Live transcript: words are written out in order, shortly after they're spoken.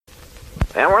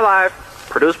And we're live.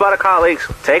 Produced by the colleagues.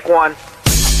 Take one.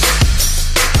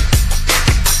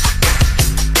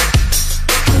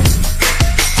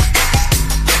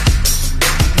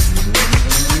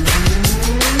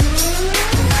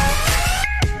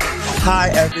 Hi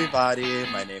everybody,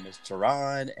 my name is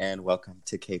Jerron and welcome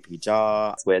to KP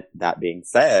Jaw. With that being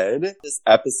said, this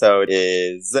episode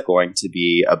is going to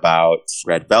be about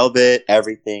Red Velvet,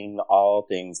 everything, all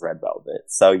things Red Velvet.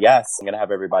 So yes, I'm going to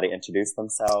have everybody introduce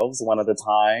themselves one at a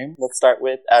time. Let's start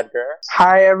with Edgar.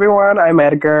 Hi everyone, I'm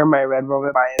Edgar. My Red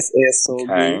Velvet bias is Sobi.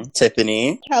 Okay.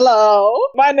 Tiffany. Hello,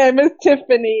 my name is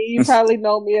Tiffany. You probably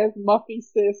know me as Muffy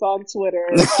Sis on Twitter.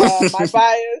 My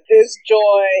bias is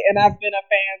Joy, and I've been a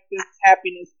fan since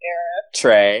Happiness Era.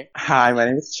 Trey. Hi, my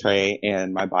name is Trey,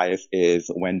 and my bias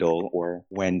is Wendell or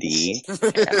Wendy. And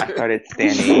I started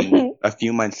standing a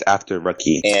few months after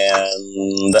Rookie.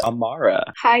 And Amara.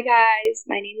 Hi guys,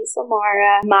 my name is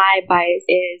Samara. My bias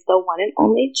is the one and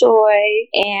only Joy,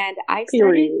 and I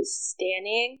started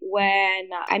standing when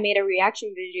I made a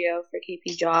reaction video for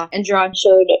KP Jaw, and Jerron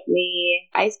showed me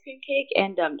Ice Cream Cake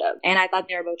and Dum Dum, and I thought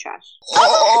they were both trash.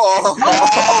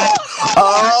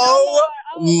 Oh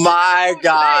my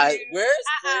God. Where's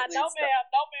No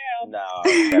ma'am. No.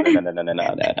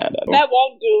 That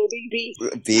won't do.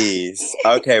 These.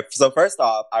 Okay, so first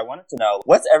off, I wanted to know,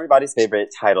 what's everybody's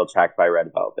favorite title track by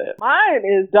Red Velvet? Mine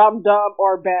is Dum Dum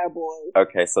or Bad Boy.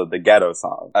 Okay, so the ghetto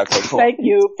song. Okay, cool. Thank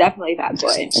you. Definitely Bad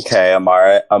Boy. Okay,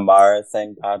 Amara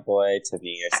sang Bad Boy.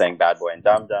 Tiffany, you're saying Bad Boy and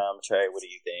Dum Dum. Trey, what do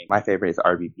you think? My favorite is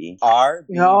RBB.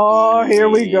 RBB. Oh, here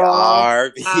we go.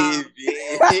 RBB.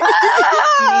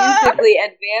 Musically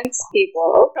advanced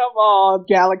people. Come on,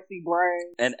 Galaxy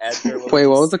Brain. And Edgar. Wait,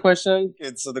 what was the question?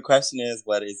 So the question is,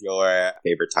 what is your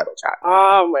favorite title track?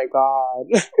 Oh my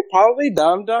god. Probably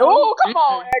Dum Dum. Oh, come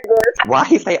on, Edgar. Why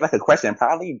you say it like a question?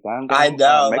 Probably Dum Dum. I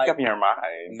know, Make like- up your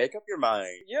mind. Make up your mind.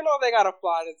 You know they gotta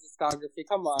flash his discography.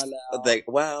 Come on now.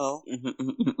 Well.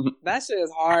 That shit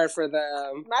is hard for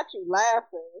them. Not you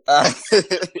laughing.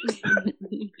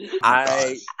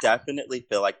 I definitely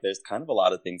feel like there's kind of a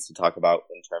lot of things to talk about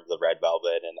in terms of Red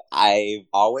Velvet, and I've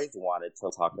always wanted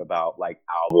to talk about like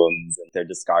albums and their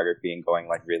discography and going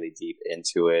like really deep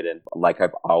into it, and like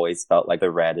I've always felt like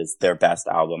The Red is their best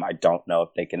album. I don't know if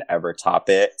they can ever top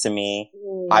it to me.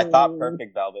 I thought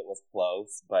Perfect Velvet was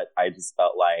close, but I just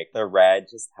felt like The Red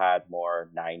just had more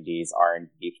 90s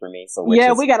R&B for me. So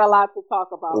Yeah, we got a lot to talk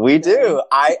about. we do.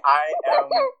 I am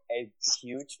a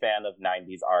huge fan of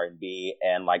 90s R&B,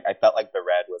 and like I felt like The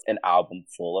Red was an album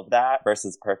full of that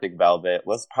versus Perfect Velvet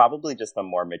was probably just a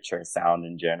more mature sound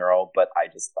in general, but I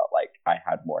just felt like I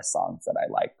had more songs that I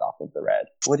liked off of The Red.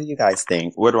 What do you guys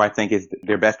think? What do I think is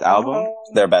their best album?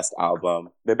 Their best album.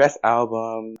 Their best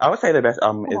album. I would say their best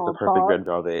album is the Perfect Paul. Red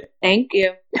Velvet. Thank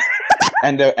you.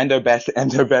 And their best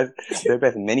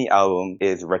mini album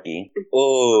is Rookie.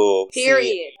 Ooh. Period.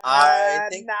 See, I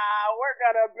think. Nah, we're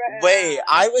gonna. Wait,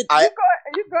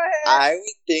 You go ahead. I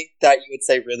would think that you would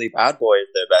say Really Bad Boy is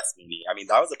their best mini. I mean,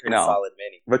 that was a pretty No. solid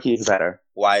mini. Rookie is better.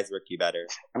 Why is Rookie better?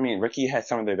 I mean, Rookie has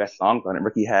some of their best songs on it.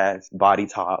 Rookie has Body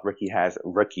Talk. Rookie has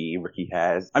Rookie. Rookie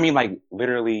has, I mean, like,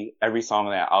 literally every song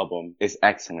on that album is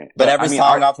excellent. But every I mean,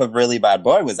 song off of Really Bad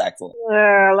Boy was excellent.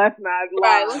 Let's not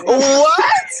lie.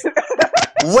 What?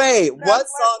 Wait, what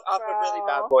That's song like, off of Really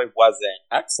Bad Boy wasn't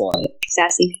excellent?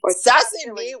 Sassy. Or Sassy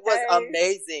Me was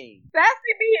amazing.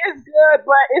 Sassy Me is good,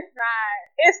 but it's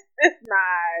not. It's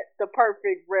not the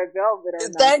perfect Red Velvet or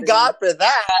Thank nothing. God for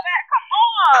that. Come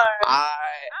on. I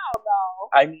don't know.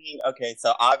 I mean, okay,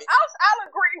 so obviously, I'll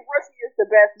agree. Rookie is the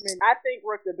best mini. I think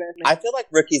Rook's the best mini. I feel like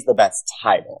Rookie's the best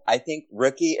title. I think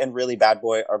Rookie and Really Bad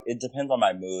Boy it depends on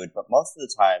my mood, but most of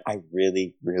the time, I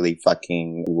really, really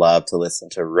fucking love to listen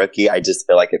to Rookie. I just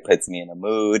feel like it puts me in a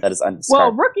mood that is Well,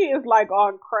 undescribable. Rookie is like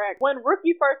on crack. When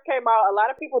Rookie first came out, a lot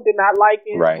of people did not like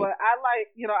it. Right. But I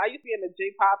like, I used to be into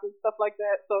J-pop and stuff like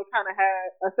that, so it kind of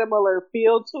had a similar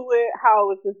feel to it, how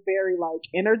it was just very, like,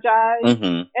 energized.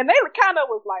 Mm-hmm. And they kind of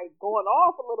was, like, going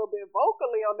off a little bit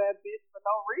vocally on that bitch for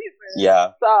no reason.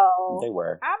 Yeah, So, they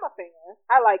were. I'm a fan.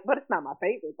 But it's not my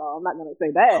favorite, though. I'm not going to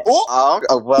say that.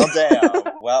 Oh, well,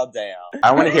 damn. Well, damn.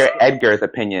 I want to hear Edgar's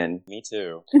opinion. Me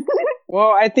too.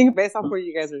 Well, I think based off what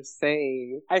you guys are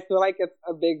saying, I feel like it's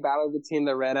a big battle between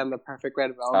The Red and the Perfect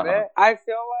Red Velvet. I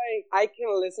feel like I can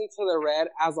listen to The Red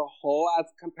as a whole as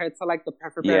compared to like the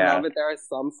Perfect Red Velvet. There are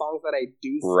some songs that I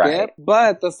do skip,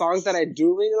 but the songs that I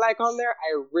do really like on there,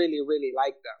 I really, really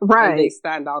like them. Right. And they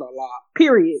stand out a lot.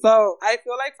 Period. So I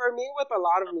feel like for me with a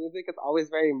lot of music, it's always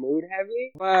very mood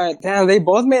heavy. But damn, they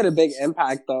both made a big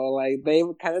impact though. Like they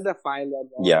kind of defined them.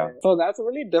 Yeah. So that's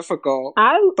really difficult.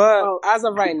 But as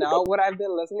of right now, what I've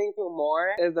been listening to more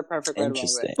is the Perfect Red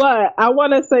Interesting. Velvet. But I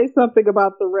want to say something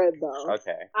about the red, though.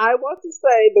 Okay. I want to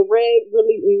say the red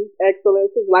really is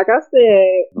excellent. Because, like I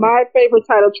said, my favorite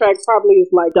title track probably is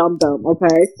like Dum Dum,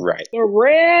 okay? Right. The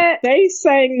red, they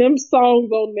sang them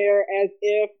songs on there as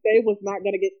if they was not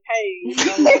going to get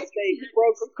paid unless they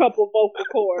broke a couple vocal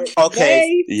cords.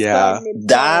 Okay. They Yeah. sung them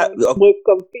That- songs with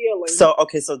some feeling.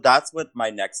 So that's what my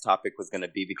next topic was going to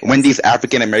be, because Wendy's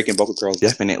African American vocal girls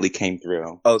definitely came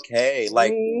through. okay,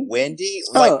 like Mm. Wendy,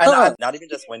 like and not even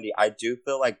just Wendy. I do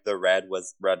feel like the Red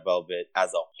Velvet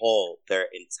as a whole, their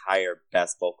entire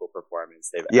best vocal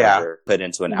performance they've ever put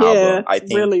into an album. I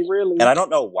think, really. and I don't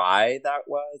know why that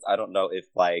was. I don't know if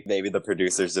like maybe the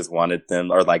producers just wanted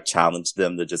them or like challenged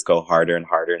them to just go harder and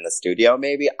harder in the studio.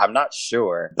 Maybe I'm not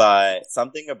sure, but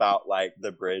something about like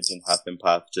the bridge and Huff and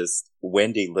Puff, just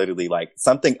Wendy literally like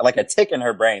something like a tick in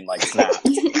her brain like snapped.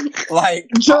 Like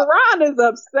Jerron is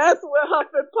obsessed with Huff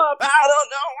and Puff. I don't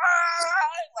know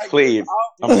why. Like, Please.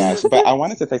 Oh my gosh. But I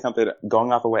wanted to say something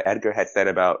going off of what Edgar had said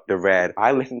about the Red.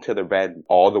 I listened to the Red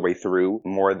all the way through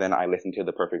more than I listened to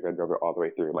the Perfect Red Velvet all the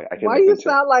way through. Like I can Why you listen to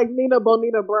sound like Nina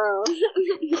Bonita Brown?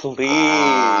 Please.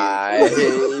 I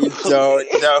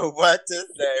don't know what to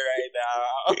say right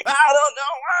now. I don't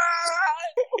know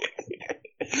why.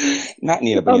 Not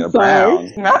Nina Bonita I'm sorry.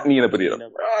 Brown. Not Nina Bonita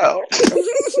Brown.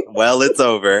 Well, it's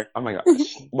over. Oh my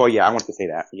gosh. Well, yeah, I want to say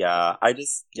that. Yeah,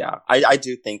 I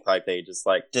do think like they just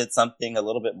like did something a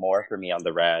little bit more for me on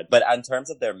the Red. But in terms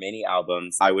of their mini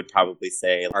albums, I would probably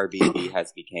say RBV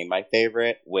has became my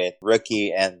favorite, with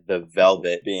Rookie and The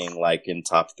Velvet being like in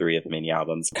top 3 of mini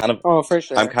albums. For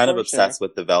sure. I'm kind of obsessed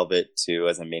with The Velvet too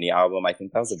as a mini album. I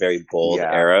think that was a very bold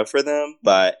Yeah. era for them,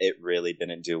 but it really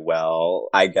didn't do well,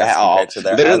 I guess, At all. compared to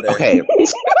their Literally, other. okay.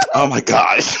 Oh my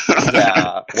gosh.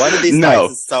 Yeah, one of these No.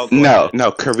 nights is so good.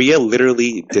 No. Korea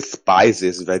literally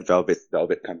despises Red Velvet's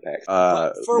Velvet Comeback.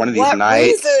 For one of these what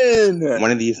nights. reason?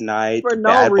 One of these nights, For no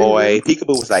Bad Boy, reason.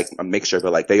 Peekaboo was like a mixture,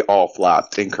 but like they all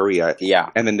flopped in Korea. Yeah,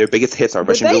 And then their biggest hits are Did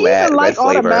Russian they Roulette, even like Red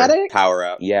Flavor. Automatic? Power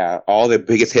Up. Yeah, all their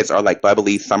biggest hits are like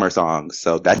bubbly summer songs,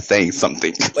 so that's saying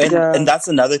something. And that's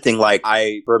another thing, like,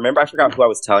 I remember, I forgot who I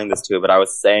was telling this to, but I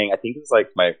was saying, I think it was like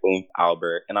my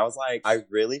Albert, and I was like, I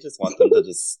really just want them to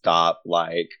just stop,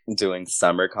 like, doing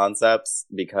summer concepts,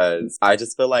 because I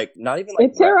just feel like, not even like,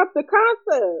 It tear up the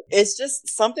concept. it's just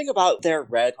something about their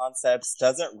Red concepts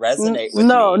doesn't resonate with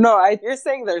No, me. you're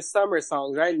saying they're summer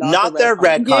songs, right? Not their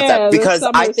Red Yeah, concept, the because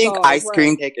summer I think songs, Ice Cream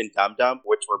right. Cake and Dum Dum,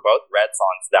 which were both Red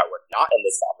songs that were not in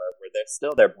the summer, were they're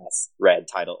still their best Red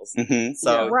titles. Mm-hmm.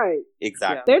 So, Right.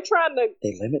 exactly. They're trying to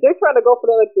They limit. go for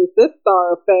the like the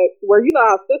Sistar effect, where you know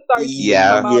how Sistar used to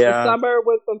Yeah. come out Yeah. the summer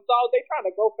with some songs. They trying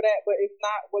to go for that, but it's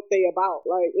not what they about.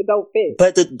 Like it don't fit.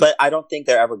 But I don't think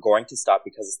they're ever going to stop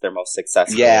because it's their most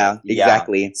successful. Yeah,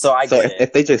 exactly. So I So get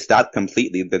if they just stop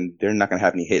completely, then they're not gonna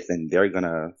have any hits, and they're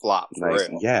gonna flop for like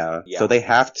real. yeah. Yeah. So they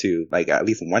have to like at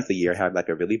least once a year have like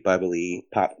a really bubbly,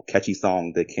 pop, catchy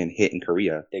song that can hit in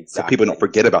Korea, so Exactly. people don't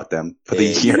forget about them for the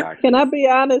year. Exactly. Can I be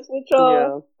honest with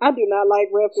y'all? I do not like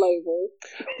Red Flavor.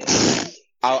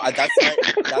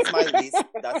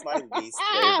 That's my least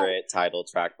favorite title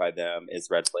track by them is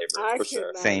Red Flavor I for sure.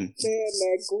 cannot Same. stand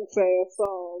that goof ass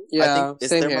song. I Yeah, think it's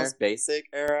same their here. most basic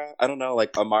era. I don't know,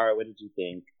 like Amara, what did you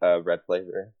think of Red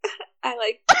Flavor? I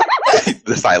like.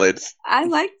 The silence. I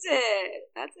liked it.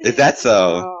 That's it. Is that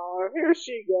so? Oh, here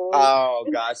she goes. Oh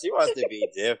gosh, she wants to be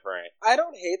different. I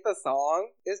don't hate the song.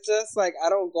 It's just like I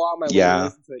don't go out my way Yeah. to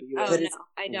listen to it either. Oh But no, it's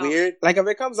I don't. Weird. Like if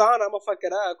it comes on, I'm gonna fuck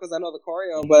it up because I know the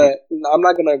choreo, but I'm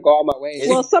not gonna go out my way.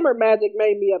 Well, Summer Magic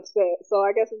made me upset, so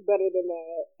I guess it's better than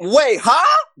that. Wait,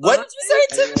 huh? What did you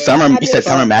say to me? Summer. I You did said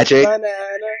Summer Magic. Banana.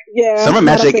 Yeah, Summer I'm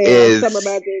not a Magic fan of is Summer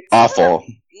Magic. awful.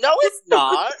 No, it's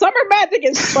not. Summer Magic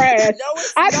is trash. No,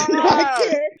 it's I not. do not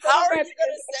care. How Summer are you Magic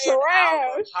gonna is say an trash.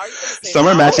 album? How are you gonna say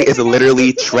Summer an Magic album? is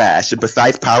literally trash.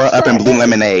 Besides Power Up and Blue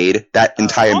Lemonade, that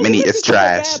entire Only mini listen is to the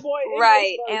trash. Bad Boy English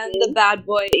Right, version. and the bad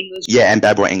boy English. Yeah, and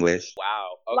Bad Boy English. Wow.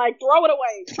 Okay. Like throw it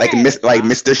away. Like Trash.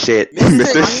 Mr. Shit. Mr.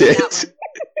 Mr. I've seen that Shit.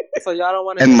 So y'all don't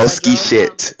want to And Musky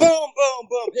Shit. Boom, boom,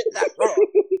 boom. Hit that drum.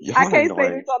 Y'all I can't say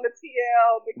annoying. this on the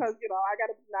TL because I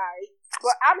gotta be nice.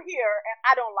 But I'm here and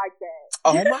I don't like that.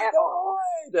 Oh my At all.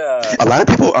 god. A lot of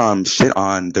people shit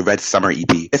on the Red Summer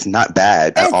EP. It's not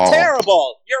bad at It's all.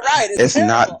 terrible. You're right. It's terrible.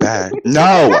 not bad.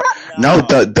 No,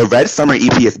 the Red Summer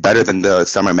EP is better than the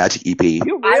Summer Magic EP.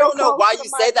 You I real don't know close why to you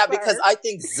my say that sir. because I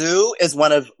think Zoo is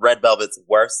one of Red Velvet's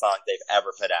worst songs they've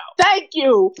ever put out. Thank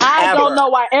you. I Ever. don't know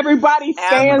why everybody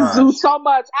stands Ever. Zoo so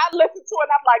much. I listen to it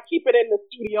and I'm like, keep it in the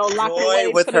studio, lock it away,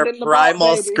 Joy with put her it in the primal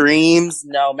vault, baby. screams.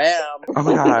 No, ma'am. Oh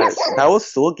my gosh, that was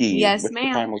Sulgi. Yes, with the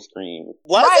ma'am. Primal Scream.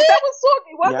 Was Right, it? that was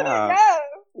Suki, wasn't Yeah. it? Yes.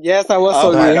 Yes, I was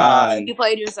Oh so my good. God. You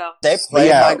played yourself. They But played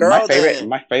yeah, my girl.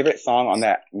 my favorite song on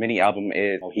that mini album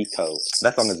is Mojito.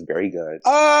 That song is very good.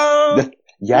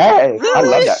 Yes, I Really?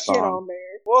 love that Shit on song. there.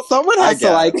 Well, someone I has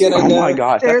to like it. I Oh my guess.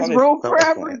 gosh, that There's song is room so for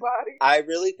excellent. everybody. I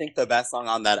really think the best song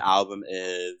on that album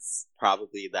is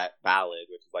probably that ballad,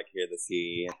 which is like Hear the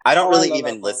Sea. I don't Oh, I really love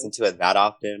even that listen to it that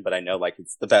often, but I know like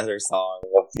it's the better song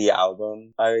of the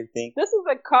album, I would think. This is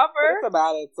a But cover. it's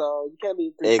about it, so you can't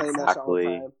be replaying that shit all the Exactly.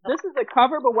 time. This is a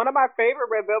cover, but one of my favorite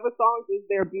Red Velvet songs is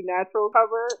their Be Natural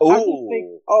cover. I just think,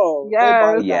 Ooh. Oh, yes, they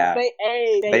bought it Yeah. down.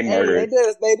 They murdered.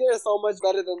 They did it so much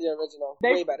better than the original.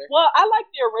 Way better. Well, I like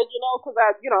the original because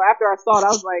after I saw it,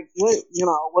 I was like,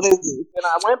 what is this? And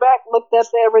I went back, looked at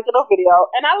the original video,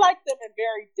 and I liked them in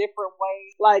very different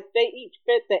ways. Like, they each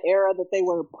fit the era that they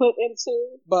were put into.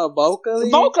 But vocally,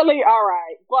 Vocally, all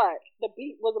right, but the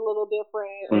beat was a little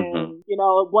different, and,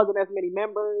 it wasn't as many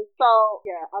members. So,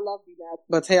 yeah, I love Be Natural.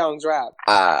 but Taeyong's rap.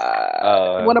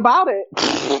 What about it?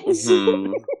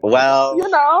 mhm. Well,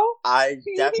 I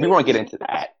we definitely won't get into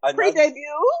that. Pre-debut?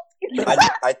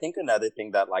 I think another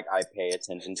thing that like I pay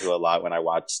attention to a lot when I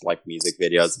watch like music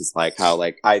videos is like how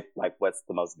like I like what's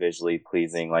the most visually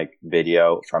pleasing like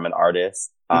video from an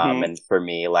artist. And for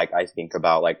me, like I think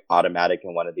about like Automatic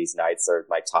and One of These Nights are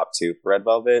my top 2 for Red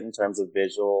Velvet in terms of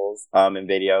visuals and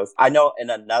videos. I know, and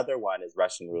another one is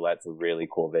Russian Roulette's a really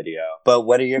cool video. But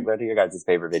what are your guys'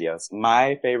 favorite videos?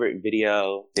 My favorite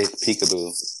video is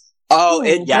Peekaboo. Oh,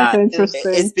 That's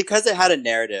interesting. it's because it had a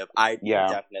narrative. I Yeah.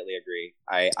 definitely agree.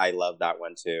 I love that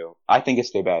one too. I think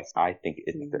it's their best. I think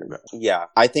it's their best. Yeah,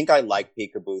 I think I like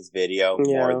Peekaboo's video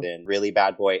Yeah. more than Really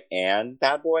Bad Boy and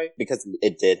Bad Boy because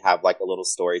it did have like a little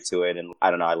story to it, and I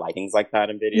don't know, I like things like that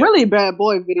in videos. Really Bad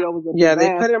Boy video was a Yeah, they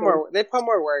put disaster. in more. They put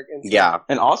more work into. Yeah,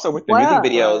 And also with the Wow.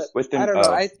 music videos, with them, I don't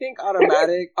know. I think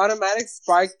Automatic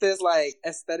sparked this like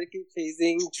aesthetically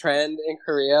pleasing trend in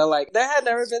Korea. Like there had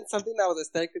never been something that was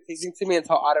aesthetically pleasing to me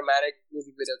until Automatic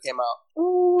music video came out.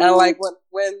 Ooh. And like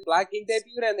when Blackpink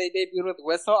debuted and they debuted with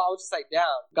Whistle, I was just like, damn,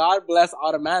 God bless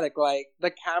Automatic. Like the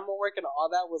camera work and all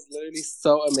that was literally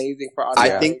so amazing for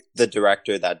Automatic. I think the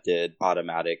director that did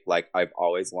Automatic, like I've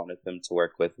always wanted them to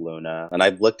work with Luna, and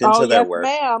I've looked into their yes, work.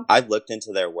 ma'am. I've looked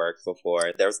into their work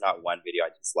before. There's not one video I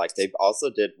disliked. They've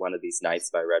also did One of These Nights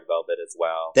by Red Velvet as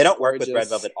well. They don't work with Red Gorgeous.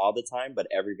 Velvet all the time, but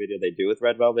every video they do with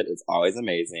Red Velvet is always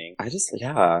amazing.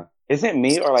 Yeah. is it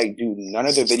me or like do none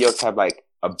of the videos have like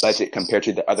a budget compared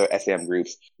to the other SM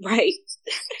groups? Right.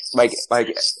 Like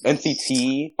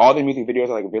NCT, all the music videos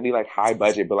are like really like high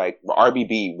budget, but like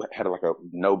RBB had like a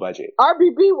no budget.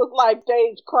 RBB was like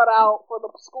stage cut out for the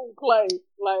school play.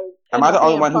 Like, Am I the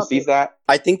only one who sees that?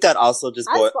 I think that also just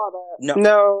I saw that.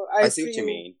 No, I see what you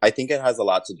mean. I think it has a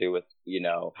lot to do with,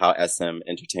 how SM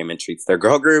Entertainment treats their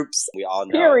girl groups. We all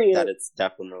know Period. that it's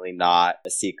definitely not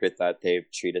a secret that they've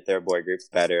treated their boy groups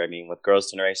better. I mean, with Girls'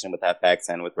 Generation, with FX,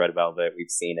 and with Red Velvet, we've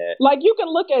seen it. Like, you can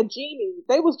look at Genie.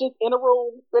 They was just in a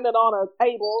room, spinning on a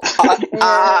table, and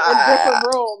in different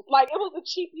rooms. Like, it was the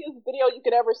cheapest video you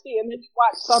could ever see. And then you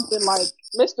watch something like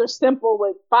Mr. Simple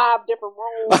with 5 different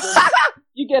rooms. And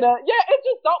you get it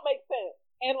just don't make sense.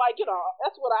 And like,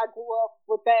 that's what I grew up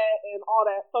with that and all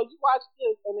that. So you watch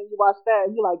this and then you watch that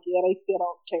and you're like, yeah, they still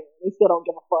don't care. They still don't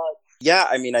give a fuck. Yeah,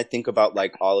 I mean, I think about,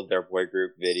 like, all of their boy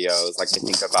group videos. Like, I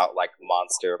think about, like,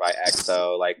 Monster by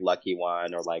EXO, like, Lucky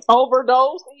One, or, like,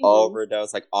 Overdose.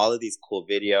 Overdose. Like, all of these cool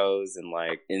videos. And,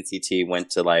 like, NCT went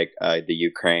to, like, the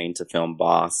Ukraine to film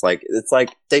Boss. Like, it's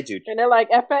like, they do. And they're like,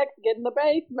 FX, get in the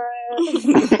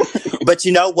basement. But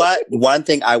you know what? One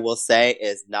thing I will say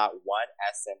is not one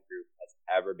SM group has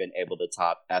ever been able to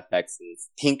top FX's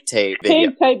Pink Tape video.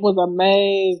 Pink Tape was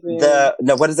amazing.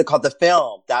 What is it called? The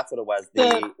film. That's what it was.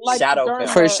 The Shadow film.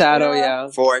 Foreshadow, yeah.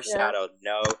 Foreshadow.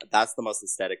 No, that's the most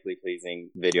aesthetically pleasing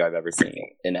video I've ever seen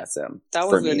in SM. That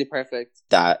for was me. really perfect.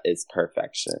 That is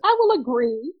perfection. I will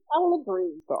agree.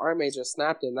 The R major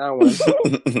snapped in that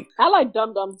one. I like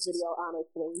Dum Dum's video,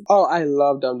 honestly. Oh, I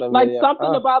love Dum Dum Like video.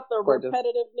 something about the gorgeous.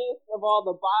 repetitiveness of all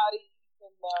the bodies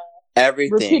and the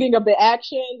Everything. repeating of the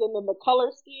actions and then the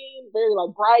color scheme, very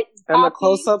like bright And the poppy.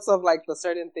 close-ups of like the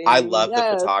certain things. I love the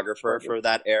Yes. photographer for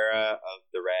that era of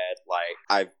the Red. Like,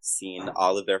 I've seen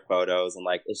all of their photos and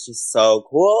like, it's just so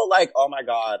cool. Like, oh my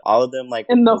god, all of them like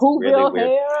and the was Whoville really weird.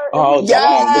 hair. Oh, and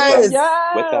yes!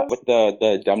 With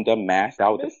the Dum Dum mask, that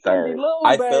was Miss the third. Cindy Lou,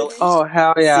 I baby. feel- Oh,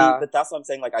 hell yeah. See, but that's what I'm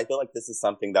saying. Like, I feel like this is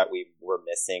something that we were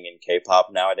missing in K-pop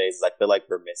nowadays. I feel like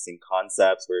we're missing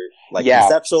concepts. We're like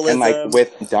conceptualism. And like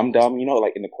with Dum Dum you know,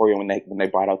 like in the choreo when they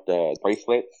brought out the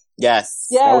bracelets. Yes.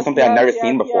 That was something I'd never yes,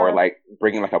 seen before. yes. Like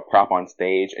bringing like a prop on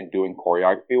stage and doing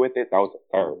choreography with it. That was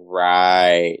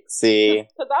Right. See?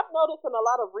 Because I've noticed in a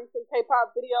lot of recent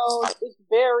K-pop videos, it's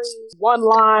very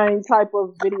one-line type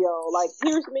of video. Like,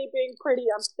 here's me being pretty,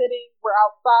 I'm sitting, we're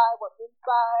outside, we're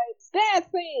inside,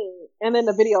 dancing, and then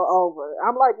the video over.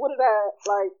 I'm like, what is that?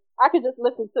 Like, I could just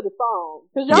listen to the song.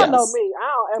 Because y'all know me, I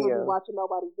don't ever be watching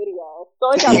nobody's video.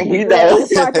 So it gotta be good.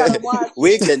 So I gotta watch.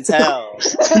 We can tell.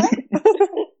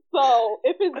 So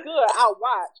if it's good, I'll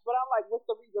watch. But I'm like, what's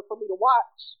the reason for me to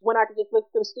watch when I can just listen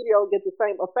to the studio and get the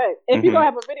same effect? If you're gonna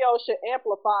have a video, it should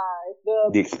amplify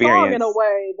the experience song in a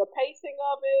way, the pacing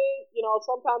of it. You know,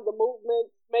 sometimes the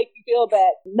movements make you feel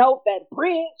that note, that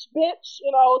bridge, bitch.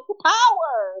 You know, it's the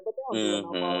power. But they don't do it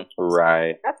no more.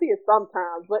 Right. I see it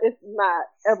sometimes, but it's not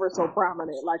ever so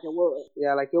prominent like it was.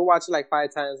 Yeah, like you'll watch it like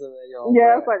 5 times and then you'll.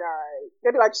 Yeah, it's like, alright.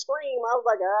 They'd be like, Scream. I was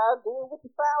like, do it with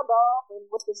the sound off and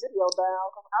with the video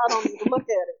down. I don't even look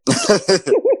at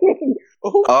it.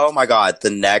 Oh my god, the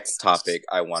next topic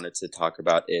I wanted to talk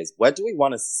about is what do we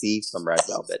want to see from Red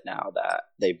Velvet now that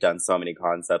they've done so many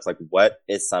concepts? Like, what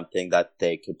is something that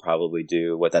they could probably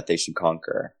do, what that they should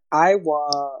conquer? I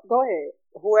want. Go ahead.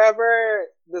 Whoever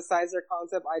decides their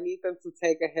concept, I need them to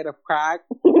take a hit of crack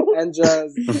and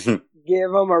just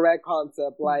give them a red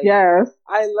concept. Like, yes.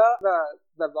 I love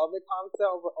the Velvet concept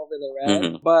over the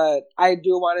red, but I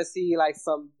do want to see like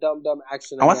some dumb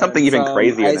action. I want something even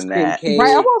crazier than that. Cake. Right,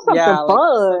 I want something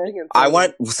fun. Something I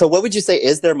want. So, what would you say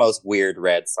is their most weird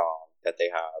Red song that they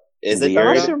have? Is it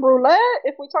Weird? Russian Roulette?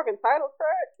 If we're talking title track?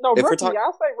 No, If we're Rookie.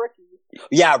 I'll say Rookie.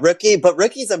 Yeah, Rookie, but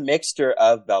Rookie's a mixture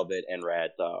of Velvet and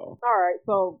Red, though. Alright,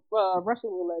 so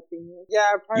Russian Roulette thing.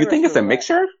 Yeah, You think it's a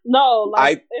mixture? No,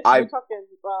 like if I- we're talking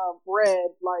Red,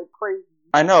 like crazy.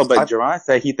 I know, but Jerron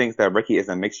said he thinks that Ricky is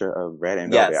a mixture of red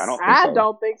and velvet. Yes. I don't think I so.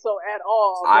 don't think so at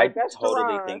all. I Like, that's totally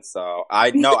Jerron. think so.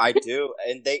 I do,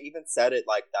 and they even said it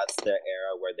like that's their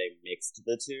era where they mixed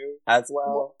the two as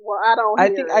well. Well, I don't. I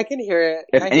hear think it. I can hear it.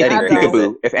 If I anything, can hear it.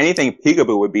 Peekaboo. If anything,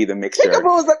 Peekaboo would be the mixture.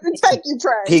 Peekaboo is a thank you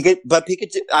track.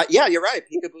 Pikachu, yeah, you're right.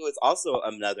 Peekaboo is also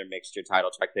another mixture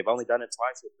title track. They've only done it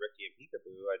twice with Ricky and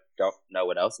Peekaboo. I don't know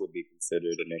what else would be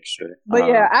considered a mixture. But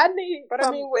yeah, I need. But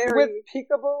I mean, very, with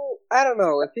Peekaboo, I don't know.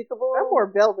 With Peekaboo, that's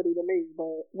more velvety to me.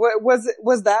 But was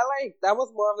that like that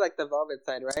was more of like the Velvet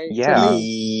side, right? Yeah. To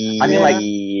me. I mean, like,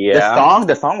 yeah.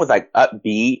 the song was like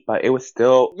upbeat, but it was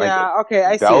still like okay,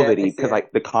 I see velvety it. because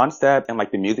like the concept and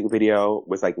like the music video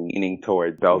was like leaning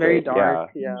towards velvet. Very dark.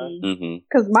 Yeah. Mm-hmm.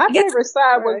 because my favorite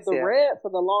side I was see the it. red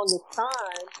for the longest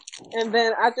time, and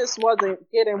then I just wasn't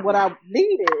getting what I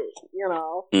needed, you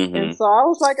know. Mm-hmm. And so I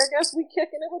was like, I guess we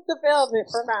kicking it with the velvet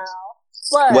for now.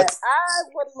 But I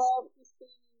would love to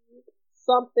see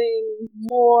something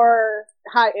more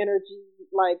high energy,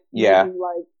 like maybe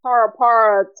like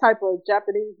para type of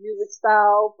Japanese music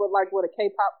style, but like with a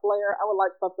K-pop flair. I would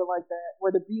like something like that,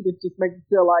 where the beat is just making me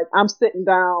feel like I'm sitting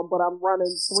down, but I'm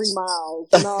running 3 miles.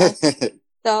 You know.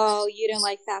 So you don't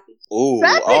like Sappy? Ooh!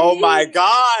 Sappy! Oh my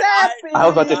God! Sappy! I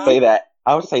was about to say that.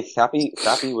 I would say Sappy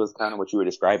was kind of what you were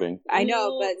describing. I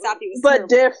know, but Sappy was but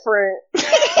terrible. different.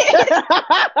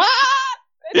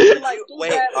 Like,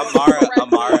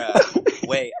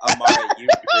 Wait, Amara, you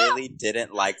really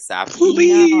didn't like Sappy?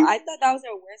 No, I thought that was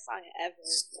their worst song ever.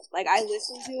 Like, I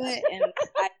listened to it and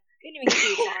I couldn't even get through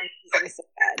the song because it was so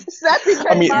bad. Sappy came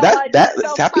I mean, out that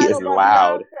like Sappy is self-titled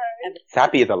loud. soundtrack.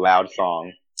 Sappy is a loud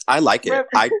song. I like it.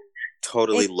 I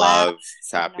totally It's loud, love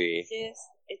Sappy. It's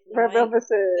Red annoying. Velvet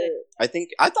said,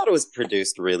 I thought it was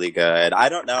produced really good. I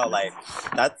don't know, like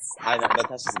but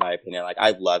that's just my opinion. Like,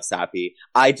 I love Sappy.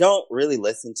 I don't really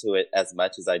listen to it as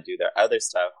much as I do their other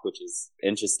stuff, which is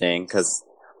interesting because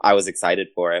I was excited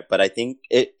for it. But I think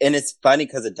it's funny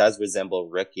because it does resemble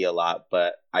Rookie a lot,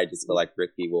 but I just feel like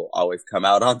Rookie will always come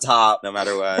out on top no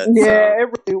matter what. yeah, it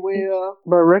really will.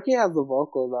 But Ricky has the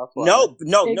vocals. That's why. No. That's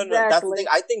the Exactly. thing.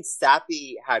 I think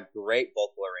Sappy had great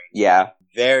vocal arrangement. Yeah,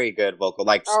 Very good vocal.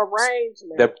 Like,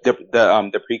 Arrangement.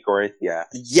 the pre-chorus. Yeah,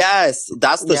 yes,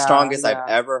 that's the Yeah, strongest yeah. I've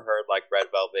ever heard like Red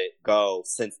Velvet go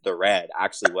since the Red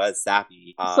actually was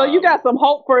Sappy. So you got some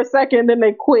hope for a second, then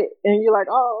they quit, and you're like,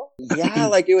 oh. Yeah,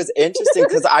 like it was interesting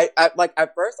because I like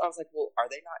at first I was like, well, are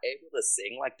they not able to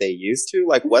sing like they used to?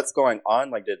 Like, what's going on?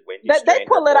 Like, did Wendy They strain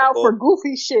pull her it out vocal? for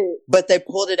goofy shit. But they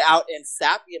pulled it out in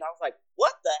Sappy, and I was like,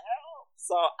 what the hell?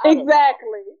 So I don't know.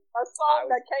 Exactly. A song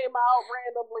that came out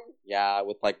randomly. Yeah,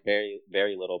 with like very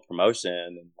very little promotion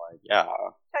and like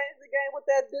Change the game with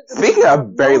that digital Speaking pop. of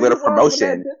very Know little the world with that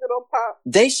promotion. digital pop.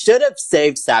 They should have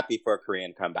saved Sappy for a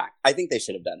Korean comeback. I think they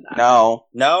should have done that. No.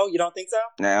 No? You don't think so?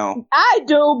 No. I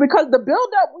do, because the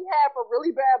build-up we had for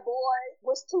Really Bad Boy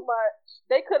was too much.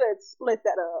 They could have split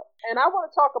that up. And I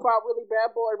want to talk about Really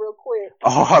Bad Boy real quick.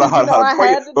 Oh, hold on.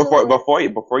 Before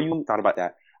Before you thought about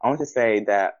that, I want to say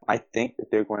that I think that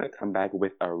they're going to come back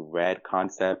with a Red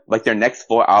concept. Like, their next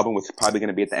full album, which is probably going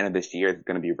to be at the end of this year, is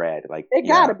going to be Red. Like, it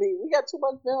gotta be. We got too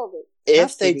much Velvet.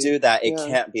 If they do that, it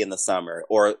can't be in the summer,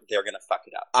 or they're going to fuck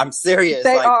it up. I'm serious.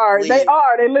 They are. Please. They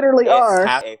are. They literally are.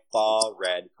 Have a fall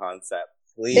Red concept.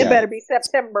 Please. It better be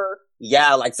September.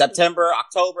 Yeah, like September,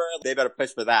 October. They better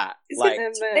push for that. Like,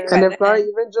 and if not,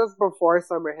 even just before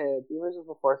summer hits.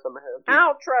 I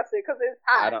don't trust it because it's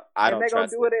hot. I don't and they're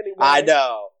trust gonna do it anyway. I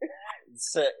know.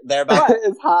 So they're about.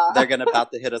 It's hot. They're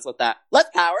about to hit us with that. Let's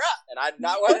power up, and I'm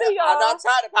not trying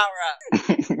to power up.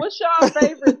 What's y'all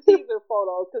favorite teaser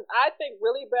photos? Because I think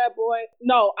Really Bad Boy.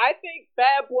 No, I think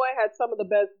Bad Boy had some of the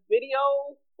best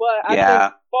videos. But I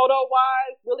think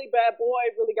photo-wise, Really Bad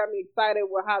Boy really got me excited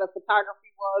with how the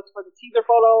photography was for the teaser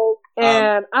photos.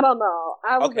 And I don't know.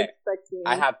 I was expecting...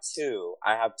 I have two.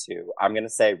 I'm going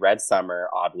to say Red Summer,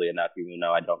 oddly enough, even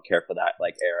though I don't care for that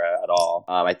like era at all.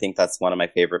 I think that's one of my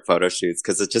favorite photo shoots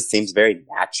because it just seems very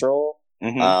natural.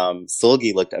 Mm-hmm.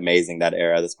 Seulgi looked amazing that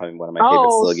era. That's probably one of my favorite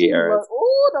Seulgi eras.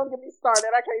 Oh, don't get me started.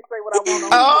 I can't say what I want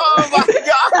on Oh my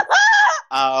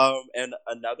god! And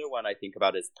another one I think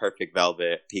about is Perfect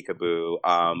Velvet, Peekaboo.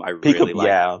 I really like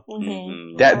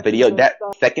that video. That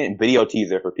second video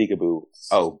teaser for Peekaboo.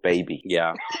 Oh baby,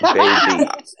 yeah,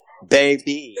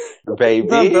 baby.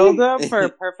 The build-up for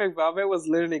Perfect Velvet was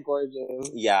literally gorgeous.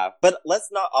 Yeah, but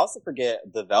let's not also forget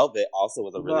the Velvet also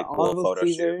was a really cool photo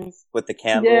shoot with the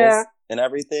candles and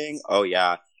everything. Oh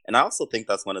yeah. And I also think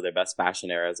that's one of their best fashion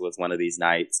eras was One of These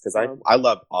Nights because I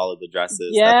loved all of the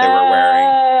dresses that they were wearing.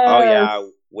 Oh yeah,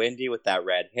 Wendy with that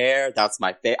red hair. That's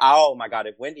my favorite. Oh my god,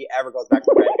 if Wendy ever goes back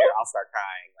to red hair, I'll start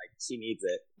crying. Like she needs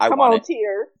it. Come on,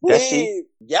 tears. Does she?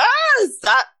 Yes.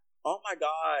 Oh my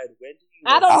god, Wendy.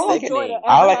 I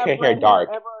like her hair dark.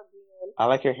 I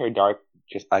like her hair dark.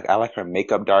 Just like I like her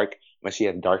makeup dark when she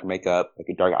has dark makeup, like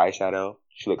a dark eyeshadow.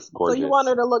 She looks gorgeous. So you want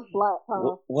her to look black,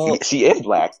 huh? Well, she is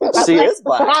black. She is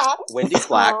black. Wendy's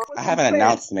black. I have an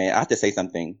announcement. I have to say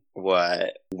something.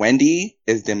 What? Wendy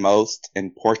is the most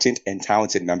important and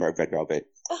talented member of Red Velvet.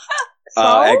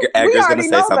 Edgar's going to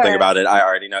say something about it. I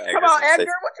already know Edgar's Come on,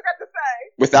 Edgar, what you got to say?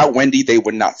 Without Wendy, they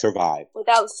would not survive.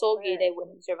 Without Seulgi, they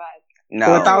wouldn't survive.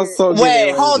 No. Without Seulgi.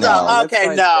 Wait, hold on.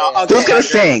 Okay, no. Okay, who's gonna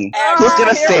sing? Who's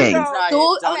gonna sing?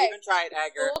 Don't even try it,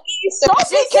 Edgar.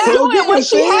 Seulgi can do it when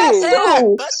she has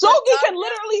to. Seulgi can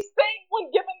literally sing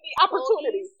when given the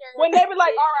opportunity. When they be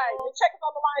like, all right, the check is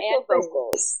on the line.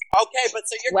 vocals. Okay, but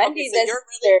so you're Wendy. you're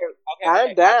really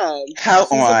I'm done.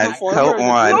 Hold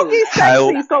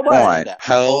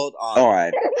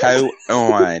on.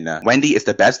 Wendy is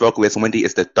the best vocalist. Wendy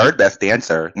is the third best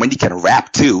dancer. Wendy can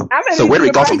rap too. So where do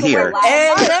we go from here?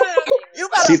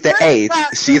 She's the ace.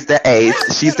 She's the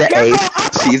ace. She's the ace.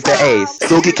 She's the ace.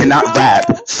 Seulgi cannot rap.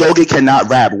 Seulgi cannot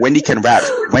rap. Wendy can rap.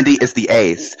 Wendy is the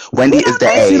ace. Wendy is the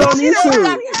ace. You don't need to.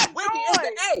 Wendy is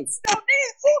the ace.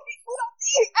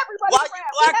 Why you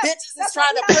black bitches is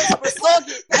trying to push for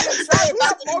Seulgi? You're trying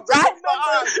about to be right for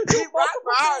ours. Be right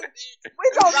for ours.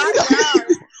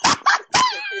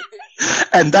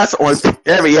 And that's on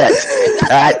period.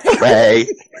 That way.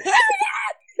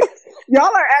 Y'all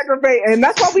are aggravating.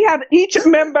 That's why we have each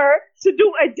member to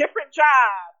do a different job.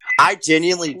 I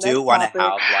genuinely do want to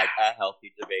have like a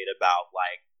healthy debate about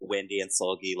like Wendy and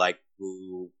Seulgi, like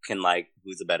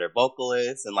who's a better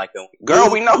vocalist and like girl,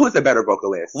 we know who's the better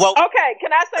vocalist. Well, okay,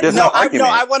 can I say there's no argument.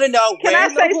 I want to know. Can I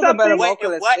say something?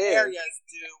 What areas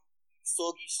do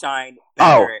Seulgi shine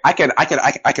better? Oh, I got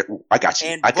you.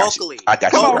 And I got vocally. you. I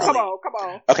got you. Come on.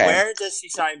 Okay. Where does she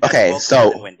shine better so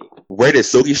than Wendy? Where does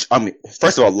Seulgi?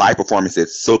 First of all, live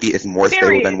performances. Seulgi is more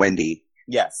stable than Wendy.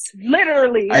 Yes.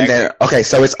 Literally. And then,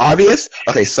 so it's obvious.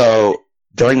 Okay, so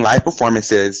during live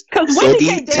performances,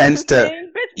 Seulgi tends to.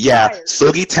 Yeah,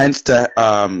 Seulgi tends to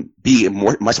be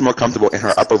much more comfortable in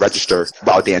her upper register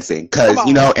while dancing. Because,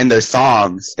 in their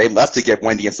songs, they love to give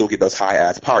Wendy and Seulgi those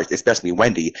high-ass parts, especially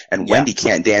Wendy. And Wendy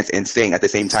can't dance and sing at the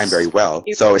same time very well.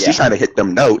 So if she's trying to hit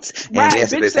them notes and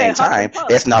dance at the same time,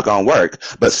 it's not going to work.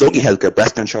 But Seulgi has good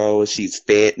breath control. She's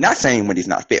fit. Not saying Wendy's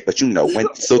not fit, but when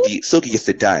Seulgi gets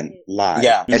it done live.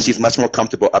 Yeah. And she's much more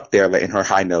comfortable up there in her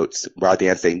high notes while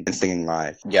dancing and singing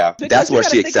live. Yeah. That's where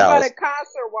she excels.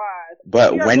 Concert-wise.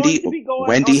 But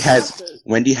Wendy has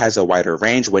has a wider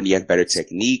range. Wendy has better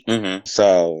technique. Mm-hmm.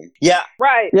 So yeah,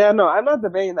 right. Yeah, no, I'm not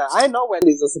debating that. I know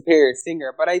Wendy's a superior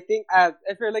singer, but I think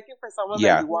if you're looking for someone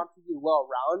that you want to be well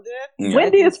rounded,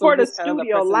 Wendy is for the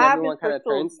studio. Live is for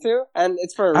turns to, and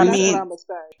it's for.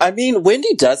 I mean,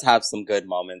 Wendy does have some good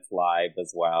moments live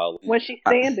as well. When she's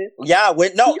standing. And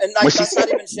like that's not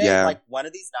even shade. Yeah. Like One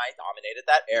of These Nights dominated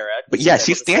that era. But yeah,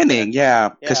 she's standing.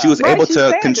 Because she was able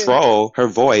to control her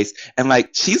voice, and like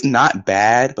she's not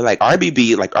bad. But like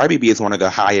RBB is one of the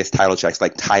highest title tracks,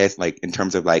 like highest like in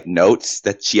terms of like notes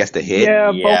that she has to hit.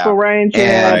 Yeah, vocal range.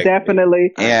 And,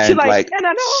 definitely. And she like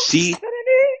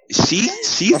she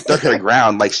stood her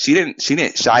ground. Like she didn't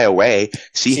shy away.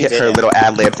 She hit her little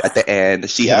ad libs at the end.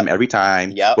 She hit them every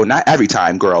time. Well, not every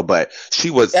time, girl, but she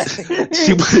was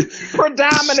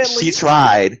predominantly. She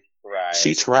tried. Right.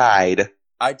 She tried.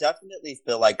 I definitely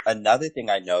feel like another thing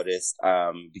I noticed,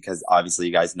 because obviously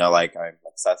you guys know, like, I'm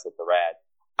obsessed with the Red.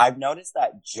 I've noticed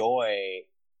that Joy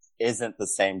isn't the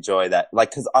same Joy that,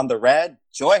 like, cause on the Red,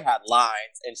 Joy had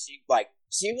lines and she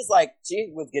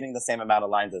was getting the same amount of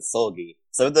lines as Seulgi.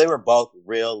 So they were both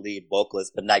real lead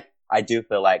vocalists, but like, I do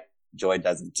feel like Joy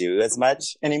doesn't do as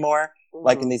much anymore.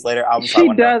 Like in these later albums.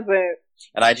 She doesn't.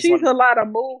 And I just she's a lot of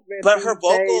movement, but her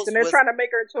vocals, and they're trying to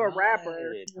make her into a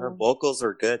rapper. Her vocals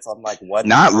are good, so I'm like, what?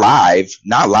 Not live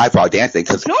while dancing,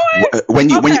 because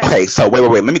when you okay, so wait,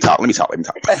 let me talk. When you,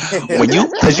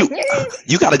 because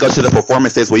you got to go to the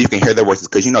performances where you can hear their voices,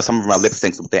 because some of them are lip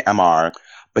syncs with the MR,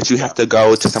 but you have to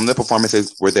go to some of the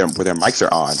performances where their mics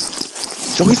are on.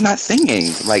 Joey's not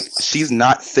singing. Like, she's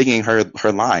not singing her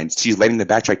lines. She's letting the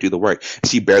backtrack do the work.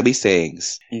 She barely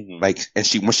sings. Mm-hmm. Like, and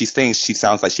when she sings, she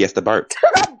sounds like she has to burp.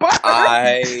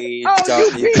 I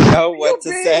don't even know what to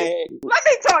say. Let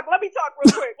me talk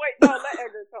real quick. Wait, no, let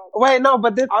Edgar talk. Wait, no,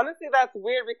 but honestly, that's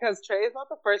weird because Trey is not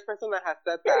the first person that has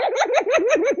said that.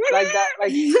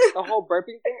 like the whole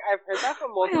burping thing. I've heard that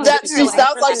from multiple people. She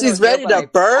sounds like she's ready to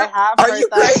burp. Are you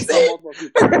crazy?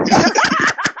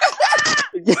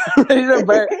 Ready to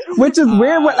burp, which is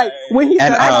weird. When he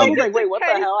said that, I was like, "Wait, what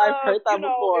the hell?" I've heard that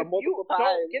before multiple times. You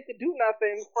don't get to do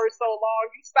nothing for so long,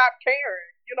 you stop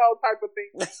caring, type of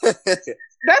thing.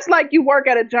 That's like you work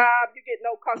at a job, you get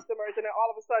no customers, and then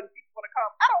all of a sudden people want to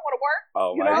come. I don't want to work.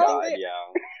 Oh my god,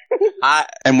 yeah.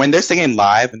 And when they're singing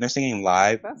live,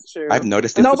 that's true. I've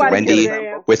noticed this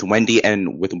with Wendy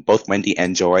and with both Wendy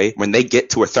and Joy. When they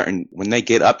get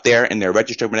up there in their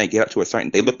register, when they get up to a certain,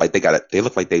 they look like they got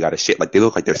a shit. Like they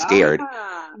look like they're scared.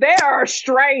 They are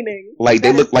straining. Like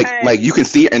they look like you can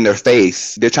see it in their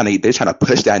face. They're trying to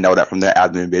push that note out from their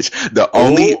abdomen, bitch. The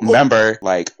only member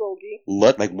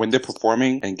look like when they're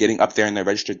performing and getting up there in their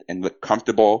register and look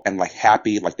comfortable and like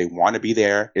happy, like they want to be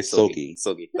there, is Seulgi.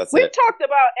 That's we it. talked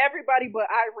about everybody but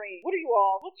Irene. What are you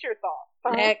all? What's your thoughts?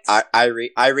 Next.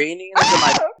 Irene is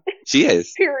my... She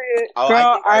is. Period.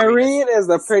 Girl, Irene is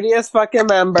the prettiest fucking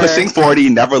member. Pushing 40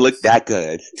 never looked that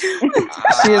good. She is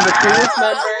the prettiest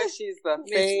member. She's the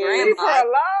face. I've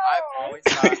always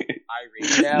thought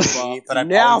Irene, but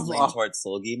I've always leaned towards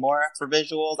Seulgi more for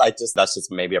visuals. That's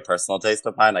just maybe a personal taste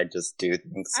of mine. I just do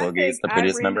think Seulgi is the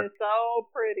prettiest Irene member. Is so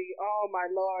pretty. Oh my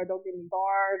lord! Don't get me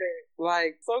started.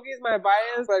 Like Seulgi's my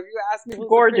bias, but if you ask me, who's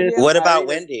gorgeous. What about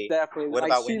Wendy? Definitely. What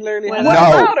about Wendy? She literally has no,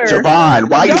 Javon,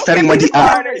 why are you setting Wendy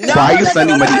up? Why are you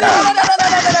setting Wendy up?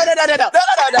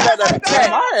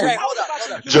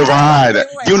 Javon,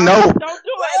 you know.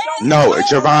 No,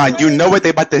 Javon, you know what they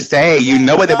about to say. You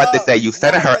know what they about to say. You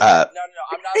setting her up. No,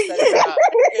 I'm not setting her up.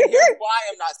 And here's why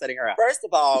I'm not setting her up. First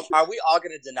of all, are we all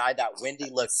going to deny that Wendy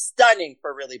looks stunning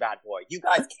for Really Bad Boy? You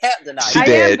guys can't deny it. She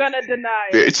did. I am going to deny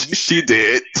it. Bitch, she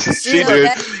did. She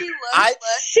did.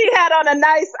 She had on a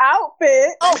nice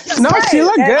outfit. Oh, no, she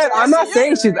looked good. I'm not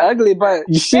saying she's ugly, but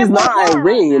she's not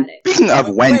Irene. Speaking of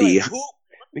Wendy,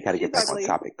 we gotta get back on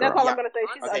topic, girl. That's all I'm gonna say.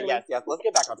 She's ugly. Yes. Let's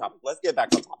get back on topic.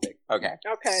 Okay.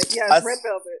 Yes.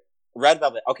 Red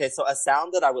Velvet. Okay, so a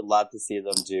sound that I would love to see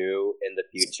them do in the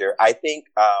future. I think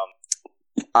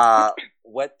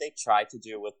what they tried to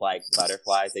do with like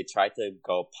Butterflies, they tried to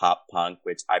go pop punk,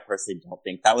 which I personally don't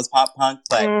think that was pop punk.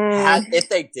 But if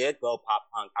they did go pop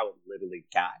punk, I would literally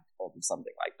gag over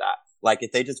something like that. Like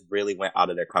if they just really went out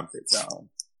of their comfort zone.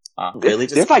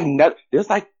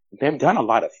 They've done a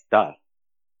lot of stuff.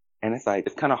 And it's like,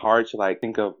 it's kind of hard to like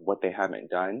think of what they haven't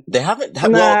done. They haven't.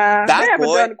 Done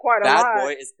quite a lot. Bad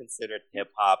Boy is considered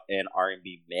hip hop and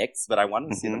R&B mix, but I want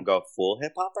to see them go full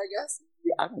hip hop. I guess.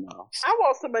 Yeah, I don't know. I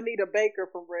want some Anita Baker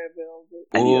from Red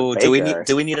Velvet. Ooh,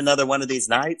 do we need another one of these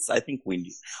nights? I think we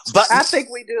do. But I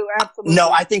think we do. Absolutely. No,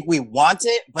 I think we want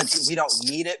it, but we don't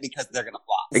need it because they're gonna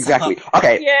flop. Exactly.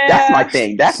 Okay. Yeah. That's my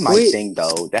thing. That's my thing,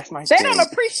 though. That's my thing. They don't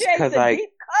appreciate the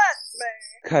deep cuts, man.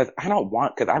 Because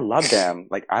I love them.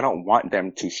 Like, I don't want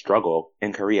them to struggle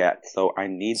in Korea. So I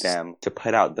need them to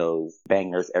put out those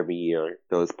bangers every year.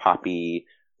 Those poppy,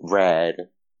 red,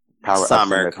 power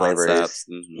summer flavors.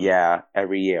 Mm-hmm. Yeah,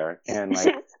 every year. And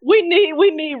like, we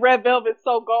need Red Velvet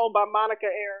So Gone by Monica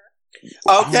Era.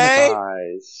 Okay. Oh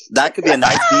my gosh. That could be a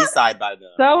nice B-side by them.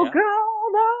 So yeah.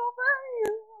 gone over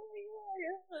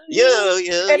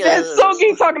you. And then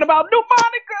Soogie talking about new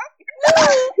Monica.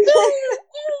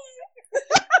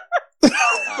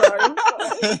 Sorry.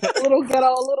 A little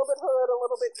ghetto, a little bit hood, a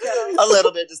little bit ghetto. A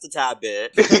little bit, just a tad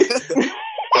bit.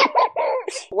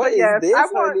 What is this, I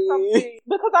want honey? something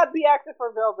because I'd be acting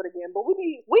for Velvet again, but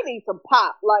we need some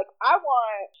pop. Like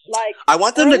I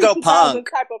want them to go early 2000s punk.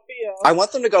 type of feel. I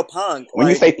want them to go punk. When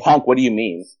you say punk, what do you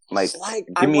mean? Like like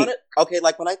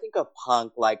when I think of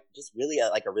punk, like just really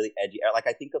like a really edgy, like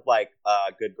I think of like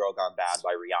 "Good Girl Gone Bad"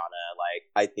 by Rihanna. Like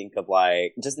I think of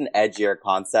like just an edgier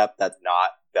concept that's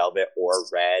not Velvet or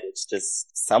Red. It's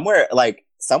just somewhere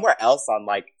else on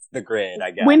like the grid,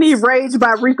 I guess. We need Rage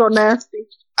by Rico Nasty.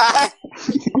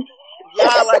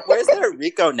 Yeah, like where's the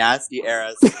Rico Nasty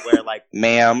era where like,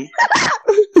 ma'am,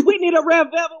 we need a Red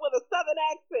Velvet with a southern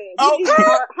accent. Oh, we need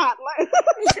more hot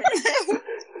light.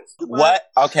 what?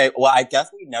 Okay, well I guess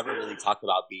we never really talked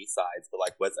about B-sides, but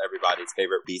like what's everybody's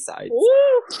favorite B-sides?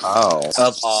 oh,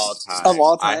 Of all time. Of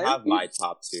all time? I have my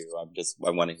top two. I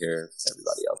want to hear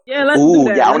everybody else. Yeah, let's do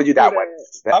that. Yeah, I want to do that one.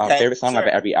 Okay, Favorite song sure. of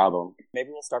every album. Maybe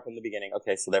we'll start from the beginning.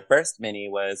 Okay, so their first mini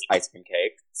was Ice Cream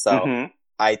Cake. So Mhm.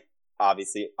 I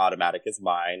obviously Automatic is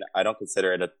mine. I don't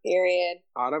consider it a Period.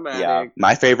 Automatic. Yeah.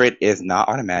 My favorite is not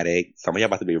Automatic. Some of y'all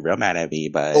about to be real mad at me,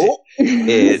 but Oh.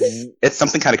 it's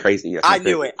something kind of crazy. I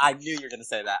knew it. I knew you were gonna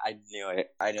say that. I knew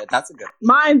it. That's a good.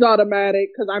 Mine's Automatic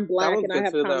because I'm black one's and I good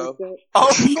have too, common though. sense.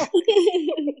 Oh,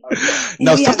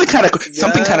 No, Yeah. something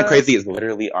kind of crazy is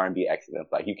literally R&B excellence.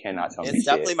 Like, you cannot tell me it's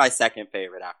definitely shit. my second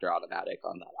favorite after Automatic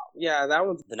on that album. Yeah, that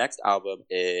one's The next album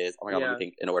is let Yeah. me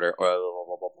think in order.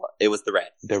 It was The Red.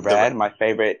 The Red, my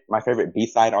favorite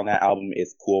B-side on that album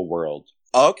is Cool World.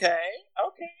 Okay.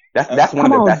 That's one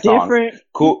of the best songs.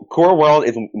 Cool World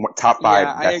is top 5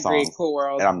 yeah, best I agree. songs. Cool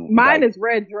World. And I'm Mine like, is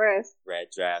Red Dress. Red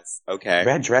Dress. Okay.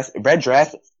 Red Dress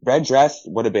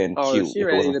would have been Oh, cute she if it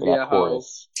ready wasn't to for be that a hoe.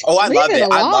 chorus. Oh, I Leave love it it.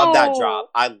 I love that alone. drop.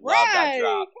 I love that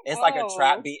drop. It's like a Oh.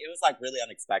 trap beat. It was like really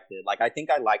unexpected. Like I think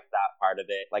I liked that part of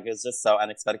it. Like it was just so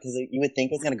unexpected because you would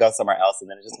think it was gonna go somewhere else, and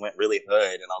then it just went really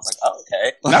hood. And I was like, oh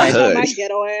okay, Not like, hood. My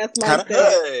ghetto ass kind like of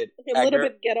that. hood. A little Edgar,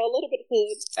 bit ghetto, a little bit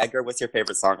hood. Edgar, what's your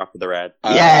favorite song off of The Red?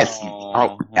 Yes.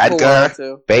 Oh, Cool Edgar, World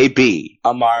too. baby.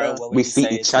 Amara, Yeah. what would We you see say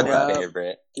each is your other.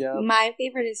 favorite? Yeah. My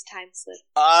favorite is Time Slip.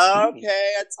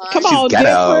 Okay, at times. Come on,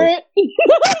 ghetto. different.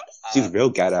 She's real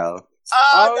ghetto.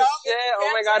 Oh no, shit! Oh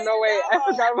you my can't god! say No way! I no.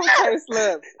 forgot about Time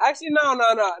Slip. Actually,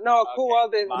 no. Cool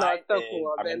World is Mine it's still is- Cool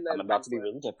World. I'm about to be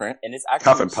really different, and it's actually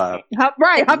Huff and Puff.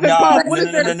 Right, Huff and No, Puff. no, What is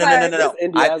no, there no, to no, say? no, no, no. This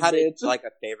indie I've ass had bitch. like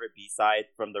a favorite B-side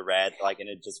from The Red, like, and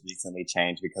it just recently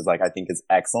changed because, like, I think it's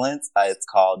excellent. It's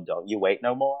called "Don't You Wait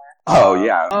No More." Oh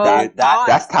yeah, Oh,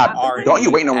 that's top. R&B Don't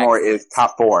You Wait No More excellent. is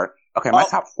top 4. Okay, my Oh.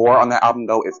 top 4 on that album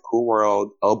though is Cool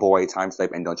World, Oh Boy, Time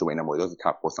Slip, and Don't You Wait No More. Those are the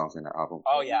top 4 songs in that album.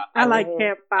 Oh yeah, I like Mhm.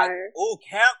 Campfire. Ooh,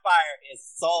 Campfire is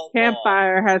soulful.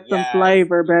 Campfire has some Yes.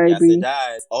 flavor, Yes, baby. it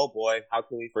does. Oh boy, how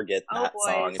can we forget Oh, that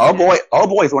boy. song? Oh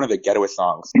Boy is one of the ghettoest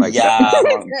songs. Like, Yeah. that's the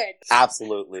It's song. good.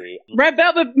 Absolutely. Red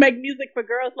Velvet make music for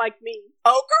girls like me.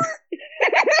 Oh,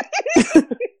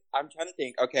 I'm trying to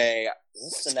think. Okay,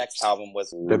 what's the next album?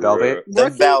 Was The Velvet? The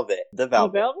Rookie? Velvet. The The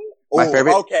Velvet. Velvet? My Ooh,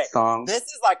 favorite Okay, song. this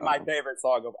is like my favorite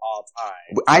song of all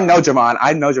time. I know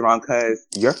Javon, because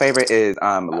your favorite is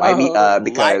Light Me Oh, Up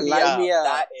because Light Me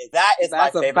Up. That is my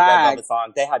That's a favorite Red fact. Velvet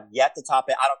song. They have yet to top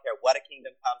it. I don't care what a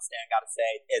Kingdom Come stand gotta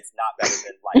say. It's not better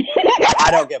than Light Me Up.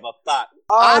 I don't give a fuck.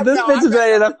 Oh, this No, bitch is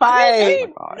ready to Oh fight.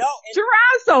 my gosh. No, and-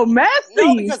 Gerard's so messy.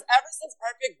 no, because ever since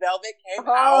Perfect Velvet came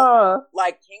out,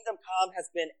 like Kingdom Come has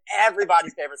been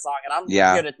everybody's favorite song, and I'm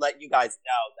Yeah. here to let you guys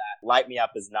know that Light Me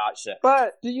Up is not shit.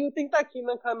 But do you think that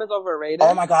Kingdom Come is overrated?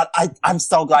 Oh my god, I'm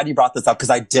so glad you brought this up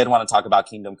because I did want to talk about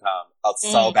Kingdom Come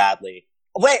so badly.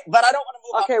 Wait, but I don't want to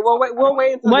move on. Okay, we'll wait until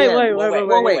Wait, the end.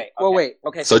 wait, We'll wait.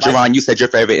 Okay, So Javon, you said your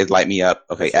favorite is Light Me Up.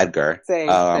 Okay, Edgar. Same.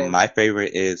 My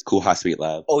favorite is Cool Hot Sweet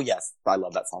Love. Oh yes, I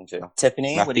love that song too.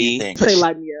 Tiffany, My what do you feet. think? Say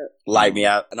Light Me Up. Light Me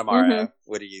Up. And Amara,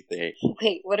 what do you think?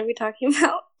 Wait, what are we talking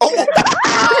about?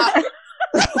 Oh,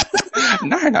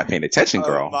 Now you're not paying attention,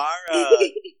 girl. Amara,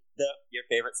 your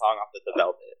favorite song off of The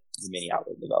Velvet, the mini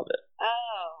album, The Velvet.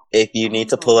 Oh. If you need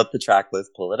to pull up the track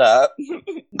list, pull it up.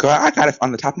 Girl, I got it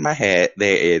on the top of my head.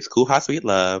 There is Cool Hot Sweet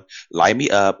Love, Light Me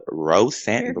Up, Rose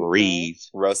Scent Breeze.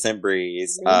 Rose Scent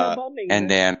Breeze. And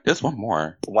then there's one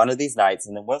more. One of These Nights.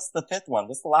 And then what's the fifth one?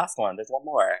 What's the last one? There's one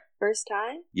more. First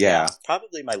Time? Yeah.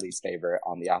 Probably my least favorite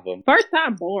on the album. First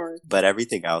Time boring. But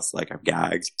everything else, like, I'm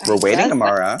gagged. We're waiting,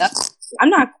 Amara. I'm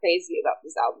not crazy about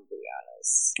this album, to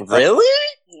be honest. Really?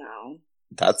 No.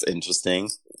 That's interesting.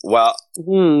 Well,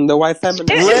 the white feminine.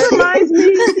 It reminds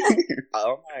me.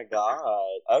 Oh my god.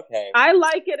 Okay. I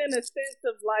like it in a sense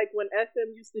of like when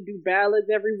SM used to do ballads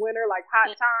every winter, like Hot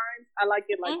Times. I like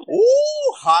it like that.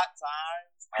 Ooh, Hot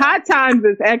Times. Hot Times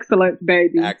is excellence,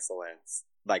 baby. Excellence.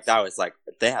 Like that was like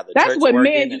they had the That's church what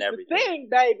working men and used to everything. sing,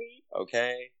 baby.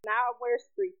 Okay. Now we're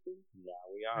streaking. Now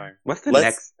we are. What's the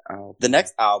next? The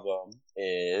next album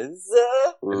is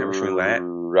Russian Roulette.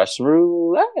 Russian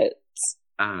Roulette.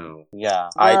 Oh. Yeah.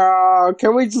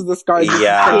 Can we just discard this?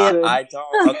 Yeah. I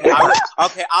don't. Okay.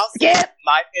 I'll skip.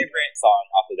 My favorite song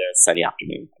off of there is Sunny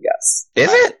Afternoon, I guess.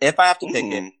 Is it? If I have to pick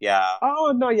it, yeah.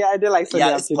 Oh, no, yeah, I did like Sunny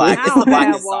It's Afternoon. black. It's the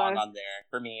blackest song on there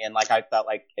for me, and like I felt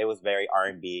like it was very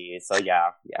R&B. So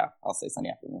yeah, I'll say Sunny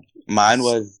Afternoon. Mine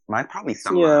probably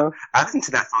Some Love. I listened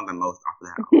to that song the most off of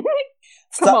that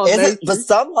album. But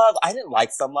Some Love, I didn't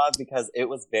like Some Love because it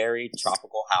was very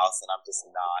tropical house, and I'm just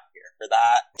not here for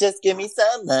that. Just give me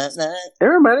some love. It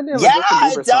reminded me of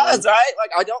it does, right?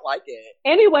 Like I don't like it.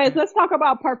 Anyways, let's talk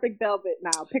about Perfect Velvet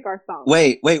now. Pick our song.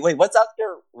 Wait. What's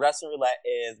after Russian Roulette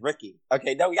is Ricky.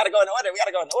 Okay, no, we gotta go in order,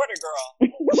 girl.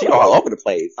 She all over the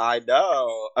place. I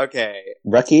know. Okay.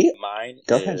 Ricky? Mine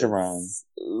Go ahead, Jerome.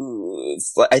 Ooh,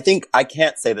 I think I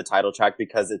can't say the title track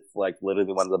because it's like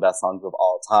literally one of the best songs of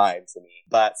all time to me.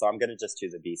 But so I'm gonna just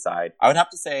choose a B-side. I would have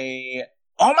to say,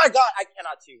 oh my god, I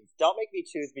cannot choose. Don't make me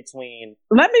choose between.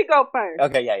 Let me go first.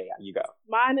 Okay, yeah, you go.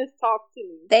 Mine is Talk to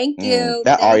Me. Thank you.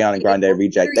 That Thank Ariana you. Grande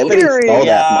reject. They Period. really stole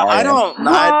that from Ariana. I don't.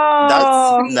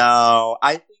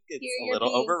 I think it's You're a little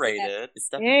being overrated. It's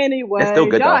Anyway, It's still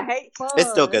good, y'all though. hate fun. It's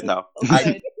still good though.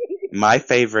 My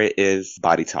favorite is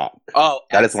Body Talk. Oh,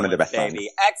 that is one of the best baby. songs.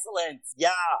 Excellence. Yeah.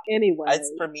 Anyway,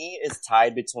 For me, it's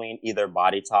tied between either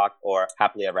Body Talk or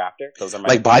Happily Ever After. Those are my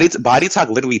like Body Talk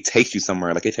literally takes you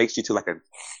somewhere. Like it takes you to like a. Oh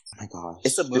my gosh.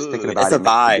 It's a mood. Just thinking It's about a it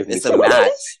vibe. It's a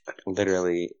match.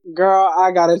 Literally. Girl,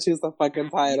 I gotta choose the fucking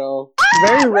title.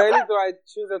 Very rarely do I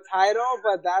choose a title,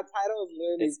 but that title is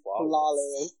literally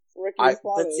flawless. But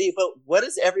what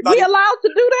is everybody? We allowed to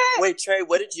do that? Wait, Trey,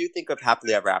 what did you think of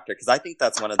Happily Ever After? Because I think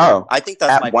that's one of the. I think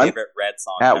that's my favorite Red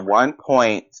song. At one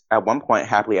point,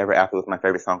 Happily Ever After was my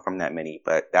favorite song from that mini,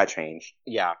 but that changed.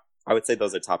 Yeah, I would say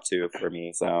those are top two for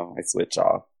me. So I switch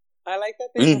off. I like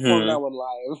that they performed that one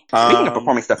live. Speaking of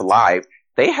performing stuff live,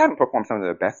 they haven't performed some of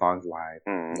the best songs live.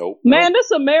 Nope. Man, this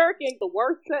American, the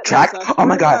worst set. Track. Oh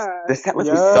my god, the set was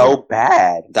so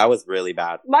bad. That was really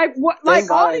bad. Like what? Like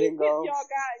all these hits y'all got,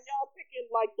 and y'all picking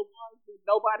like the ones that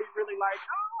nobody really like.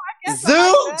 Oh, I guess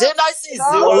Zoo. Didn't I see Zoo?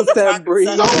 Zoo was literally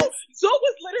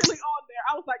on there.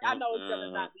 I was like, I know it's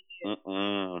gonna not be it.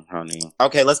 Honey.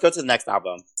 Okay, let's go to the next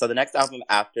album. So the next album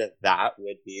after that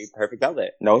would be Perfect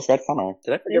Velvet. No, it's Red Summer.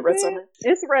 Did I forget Red Summer?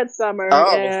 It's Red Summer.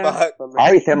 Oh, yeah. fuck. I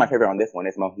already said my favorite on this one.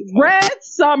 It's Mojito. Red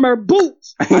Summer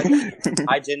Boots.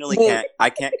 I genuinely can't. I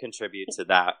can't contribute to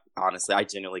that. Honestly, I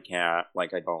genuinely can't.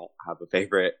 Like, I don't have a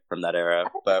favorite from that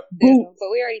era. But we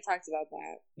already talked about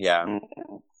that. Yeah.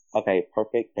 Okay,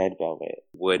 Perfect Red Velvet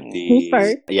would be. Who's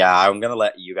first? Yeah, I'm gonna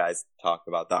let you guys talk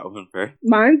about that one first.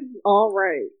 Mine's All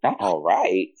Right. Not All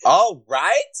Right. All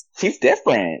Right? She's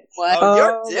different. What? Oh,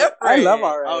 you're different. I love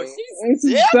All Right. Oh, she's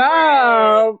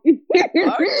different.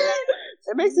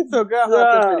 It makes you feel good,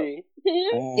 huh, Tiffany?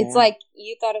 It's like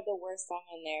you thought of the worst song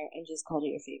on there and just called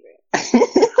it your favorite.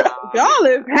 Y'all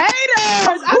is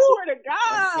haters. I swear to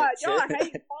God, y'all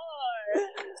hate fun.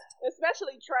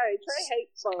 Especially Trey. Trey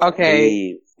hates fun.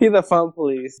 Okay, he's a fun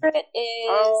police. It is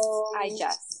I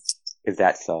Just. Is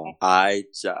that so? I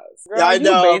just. Girl, yeah, I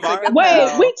know. Wait,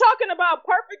 we talking about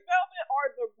Perfect Velvet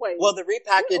or the wait? Well, the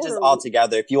repackage is all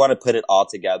together. If you want to put it all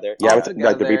together. Yeah, it's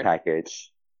like the repackage.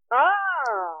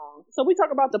 Oh, so we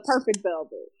talk about the Perfect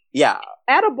Velvet. Yeah.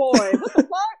 Attaboy. What the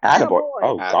fuck? Attaboy.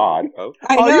 Oh, God. Oh,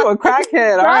 you a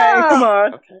crackhead. All right, come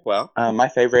on. Okay, well. My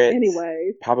favorite.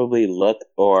 Anyway. Probably Look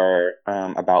or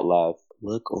About Love.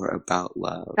 Look or About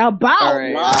Love. About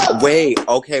Love. Wait,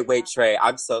 Trey.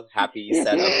 I'm so happy you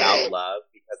said About Love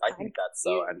because I think that's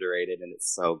so underrated and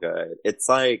it's so good. It's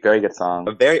like very good song.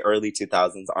 A very early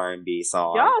 2000s R&B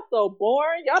song. Y'all so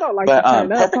boring. Y'all don't like to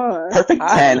turn up, huh? Perfect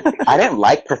 10. I didn't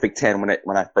like Perfect 10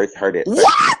 when I first heard it.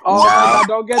 What? Oh my God!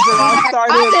 Don't get Jerome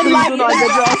started. Please do not get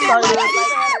Jerome started.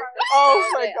 Oh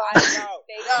my God!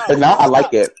 But now I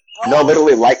like it. No,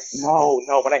 literally, like, no,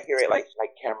 when I hear it, like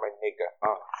Cameron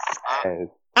nigga.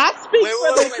 I speak Wait, for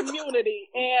wait, the wait. community,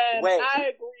 and Wait.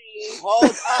 I agree. Hold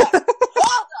up.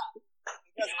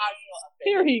 Because I feel offended.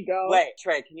 Here he goes. Wait,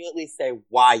 Trey, can you at least say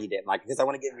why you didn't like it? Because I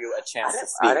want to give you a chance to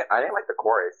speak. I didn't like the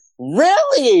chorus.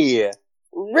 Really?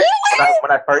 Really? When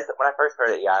I first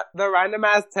heard it, yeah. The random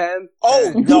ass 10.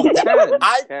 Oh, no.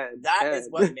 Ten. That is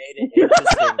what made it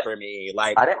interesting for me.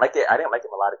 Like, I didn't like it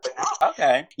melodically.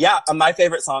 okay. Yeah, my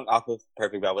favorite song off of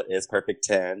Perfect Velvet is Perfect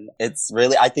 10. It's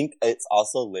really, I think it's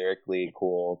also lyrically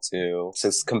cool too.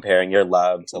 Just comparing your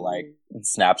love to like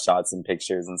snapshots and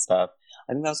pictures and stuff.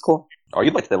 I think that was cool. Oh,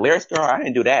 you looked at the lyrics, girl? I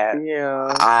didn't do that.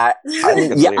 Yeah. I looked at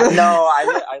the lyrics. No, I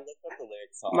looked at the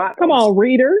lyrics. Come on,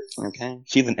 readers. Okay.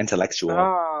 She's an intellectual.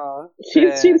 Oh, She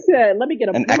shit. said, "Let me get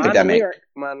a An my academic. lyric."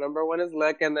 My number one is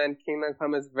Lick, and then Kingdom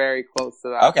Come is very close to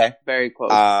that. Okay. Very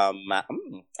close.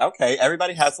 Okay.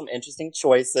 Everybody has some interesting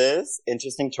choices.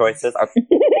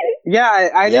 Yeah,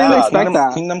 I didn't Yeah, expect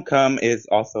that. Kingdom Come is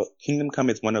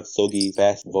one of Sogi's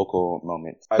best vocal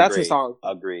moments. That's her song.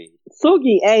 Agreed.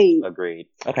 Sugi A. Agreed.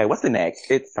 Okay, what's the next?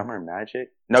 It's Summer Magic.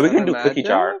 No, we can do Summer Cookie Magic?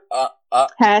 Jar.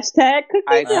 Hashtag cookie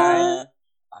I- jar.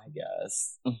 I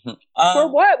guess. For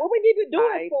what? What we need to do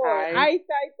I- it for? I- I.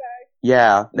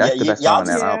 Yeah, that's Yeah, the best y'all song on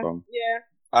that just- album. Yeah.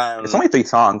 It's only 3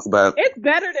 songs, but It's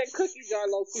better than cookie jar,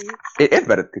 low key. it is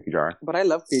better than Cookie Jar. But I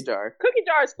love Cookie Jar. Cookie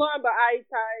jar is fun, but I.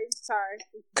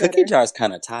 Cookie Jar's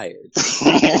kind of tired. She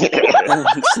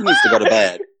needs to go to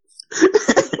bed. She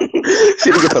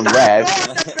need to get some rest.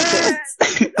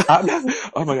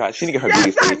 Oh my god, she need to get her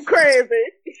beauty sleep. Crazy.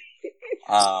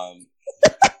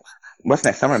 What's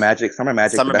next? Summer Magic. Summer the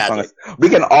best Magic. song is. We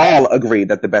can all agree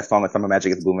that the best song of Summer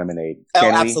Magic is Blue Lemonade. Oh,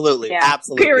 Can we? absolutely. Yeah.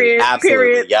 Absolutely. Period. Absolutely.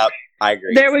 Period. Yep. I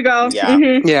agree. There we go. Yeah.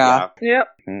 Mhm. Yeah. Yep.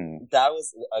 That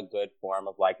was a good form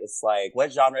of like, it's like,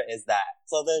 what genre is that?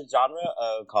 So the genre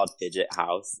of called Fidget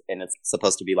House, and it's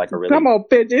supposed to be like a really, Come on,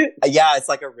 fidget. yeah, it's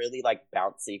like a really like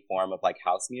bouncy form of like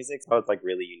house music. So it's like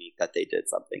really unique that they did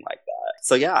something like that.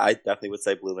 So yeah, I definitely would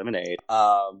say Blue Lemonade.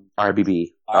 RBB.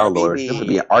 Oh lord, this would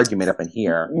be an argument up in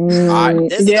here.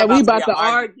 This is Yeah, we be about an to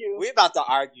argue. We about to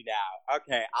argue now.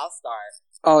 Okay, I'll start.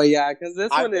 Oh yeah, because this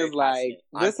I'm one very is like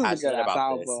passionate. this I'm is a good passionate ass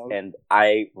about this, album. and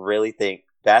I really think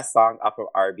best song off of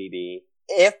RBB.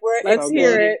 If we're Let's excluding-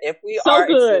 hear it. if we So are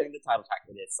good. excluding the title track,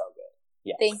 it is so good.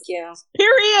 Yes. Thank you.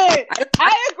 Period.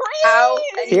 I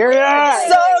agree. Period.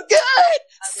 So good,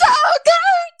 so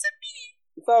good to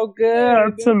me. So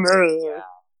good to me.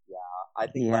 Yeah. I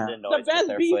think Yeah. London The Noise put best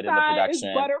their B foot in the side is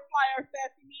production. Butterfly or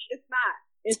Sassy Me. It's not.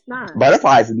 It's not.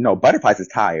 Butterflies is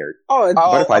tired. Oh, it's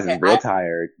Oh, Butterflies okay, is real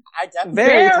tired. I definitely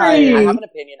Very tired. I have an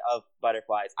opinion of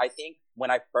Butterflies. I think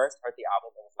when I first heard the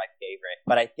album, it was my favorite,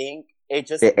 but I think it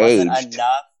just It wasn't aged.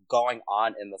 enough going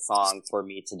on in the song for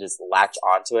me to just latch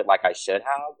onto it like I should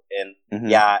have. And Mhm.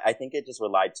 yeah, I think it just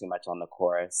relied too much on the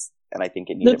chorus, and I think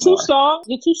it The needed two more. songs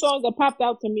that popped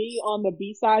out to me on the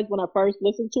B sides when I first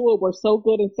listened to it were So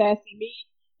Good and Sassy Me.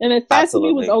 And then Sassy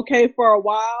Me was Absolutely. okay for a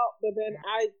while, but then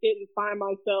I didn't find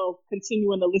myself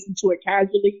continuing to listen to it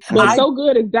casually. But So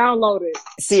Good is downloaded.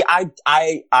 See, I'm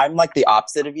like the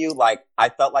opposite of you. Like, I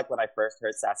felt like when I first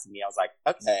heard Sassy Me, I was like,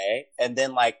 okay. And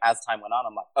then like, as time went on,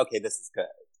 I'm like, okay, this is good.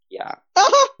 Yeah.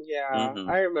 Yeah, Mhm.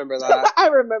 I remember that. I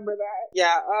remember that.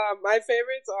 Yeah, my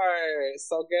favorites are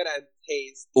So Good and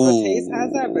Taste. Ooh. But Taste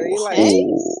has that very like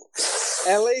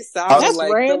LA sound. That's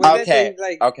like random. the way that Okay. they,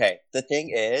 like Okay. The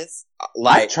thing is,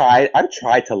 like, I've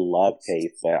tried to love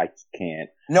Taste, but I can't.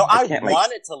 no, I can't, like-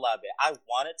 wanted to love it. I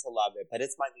wanted to love it, but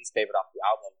it's my least favorite off the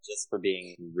album just for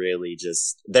being really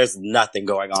just, there's nothing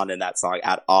going on in that song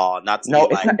at all. Not to No,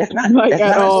 be it's like, not. It's not. Like it's at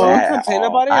not all. bad at Complain all.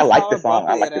 about it I or like how the song.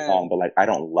 I abruptly like the it song, ends. but like I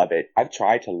don't love it. I've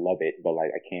tried to love it, but like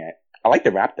I can't. I like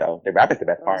the rap though. The rap is the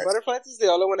best part. Butterflies is the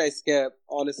only one I skip.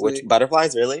 Honestly, which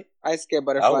Butterflies, really? I skip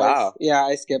Butterflies. Oh, wow. Yeah,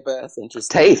 I skip it. That's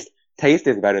interesting. Taste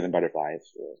is better than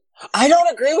Butterflies. I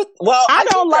don't agree with, well, I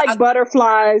don't think like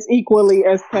Butterflies equally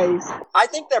as Taste. I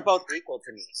think they're both equal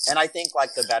to me. And I think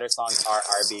like the better songs are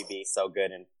RBB, So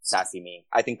Good, and Sassy Me.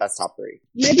 I think that's top 3.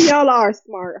 Maybe y'all are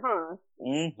smart, huh?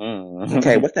 Mm-hmm.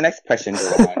 Okay, what's the next question?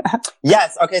 Duran?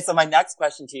 Yes. Okay. So my next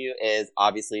question to you is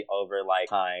obviously over like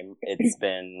time. It's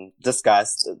been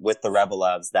discussed with the Rebel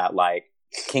Loves that like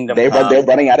They're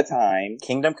running out of time.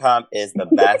 Kingdom Come is the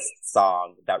best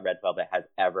song that Red Velvet has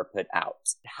ever put out.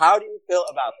 How do you feel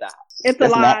about that? It's a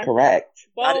That's lie. not correct.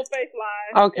 Bold face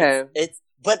lie. Okay.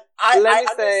 But I Let me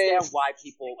understand say- why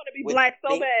people You wanna be would black so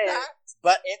think bad. that.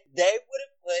 But if they would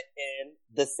have put in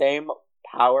the same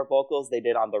power vocals they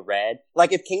did on the Red.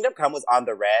 Like, if Kingdom Come was on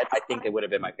the Red, I think it would have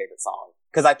been my favorite song.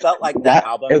 Because I felt like that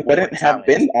album... It wouldn't have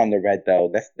been on the Red,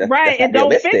 though. That's right, it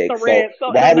don't fit the Red,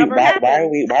 so why why are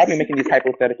we making these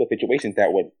hypothetical situations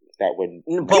that would... But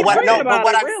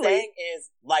what I'm saying is,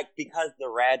 like, because the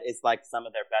Red is, like, some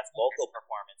of their best vocal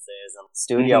performances and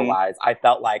studio-wise, I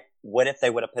felt like, what if they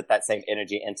would have put that same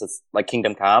energy into, like,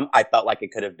 Kingdom Come? I felt like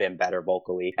it could have been better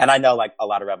vocally. And I know, like, a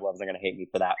lot of Red lovers are gonna hate me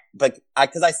for that. But,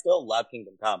 because I still love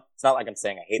Kingdom Come. It's not like I'm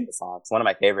saying I hate the song. It's one of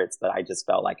my favorites, but I just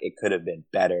felt like it could have been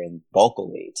better in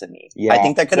vocally to me. Yeah. I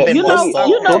think that could have been more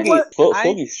soul.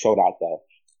 Sogi showed out, though.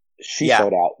 She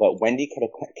showed out, but Wendy could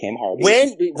have came harder.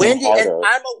 Wendy, and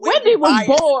I'm a Wendy was bias.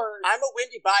 bored. I'm a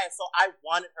Wendy bias, so I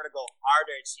wanted her to go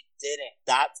harder, and she didn't.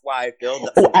 That's why I feel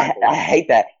that. I hate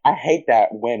that. I hate that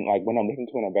when I'm listening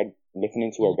to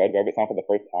a Red Velvet song for the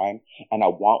first time, and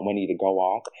I want Wendy to go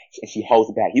off, and she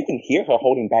holds back. You can hear her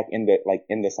holding back in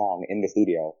the song in the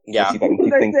studio. Yeah, she's like, she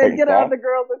they said, get out of the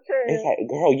girls' chair. It's like,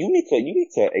 girl, you need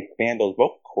to expand those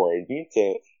vocal cords. You need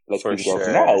to let these girls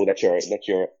know that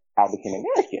you're African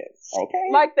American, okay?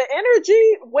 Like the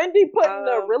energy Wendy put in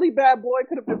the Really Bad Boy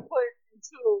could have been put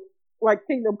into like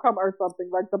Kingdom Come or something,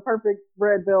 like the perfect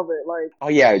Red Velvet. Like, oh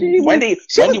yeah, Wendy was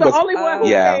the only one who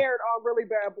cared on Really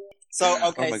Bad Boy. So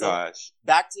okay, oh my gosh.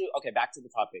 Back to the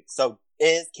topic. So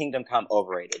is Kingdom Come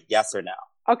overrated? Yes or no?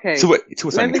 Okay. To a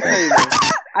certain extent.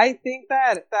 I think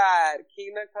that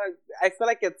Kingdom Come, I feel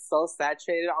like it's so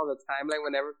saturated on the timeline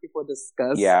whenever people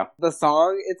discuss the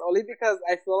song. It's only because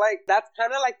I feel like that's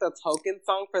kind of like the token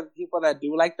song for the people that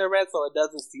do like the Red, so it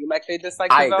doesn't seem like they dislike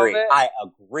the Velvet. I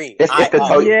agree. It's the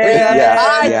token.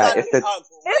 It's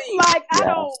like, I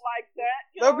don't like that.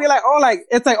 They'll be like,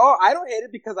 I don't hate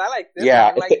it because I like this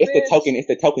song. Like, it's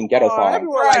the token ghetto song.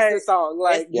 Everyone likes this song.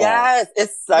 Like, yes,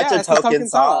 it's such a token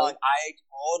song. I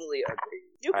totally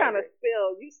agree. You kind of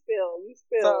spill.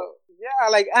 So, yeah,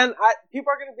 like, and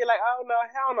people are gonna be like, oh no,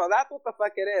 hell no, that's what the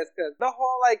fuck it is, because the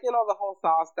whole, like, the whole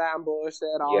soft stand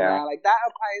bullshit, all that, like, that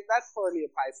totally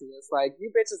applies to this. Like,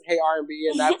 you bitches hate R&B,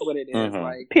 and that's what it is.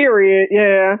 Like, period.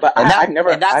 Yeah. But I've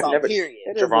never.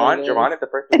 Period. Javon is the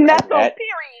first person. And that's on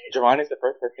period. Javon is the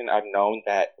first person I've known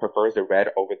that prefers the Red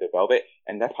over the Velvet,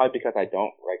 and that's probably because I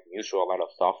don't like mutual a lot of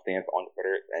soft stands on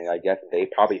Twitter, and I guess they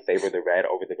probably favor the Red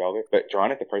over the Velvet. But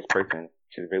Javon is the first person.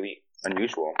 She's really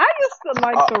unusual. I used to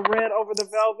like the Red over the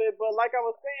Velvet, but like I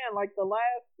was saying, like the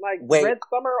last, Red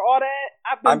Summer, all that,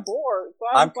 I've been bored. So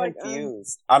I'm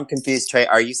confused. I'm confused, Trey.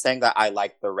 Are you saying that I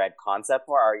like the Red concept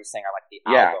more, or are you saying I like the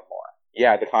album more?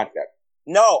 Yeah, the concept.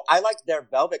 No, I like their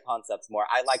Velvet concepts more.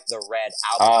 I like the Red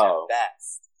album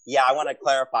best. Yeah, I want to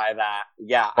clarify that.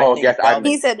 Yeah.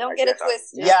 He said, don't get it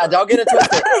twisted. Yeah, don't get it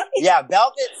twisted. Yeah,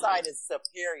 Velvet side is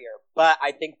superior, but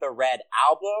I think the Red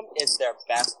album is their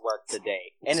best work to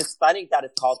date. And it's funny that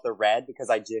it's called the Red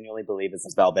because I genuinely believe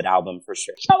it's a Velvet album for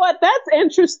sure. You know what? That's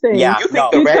interesting. Yeah, you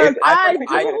think the Red? I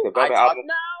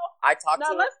let's talk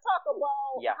about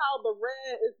how the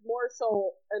Red is more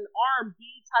so an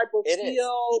R&B type of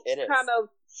feel. It is. Kind of.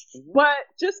 But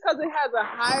just because it has a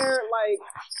higher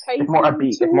pace, it's more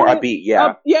upbeat. It's more upbeat.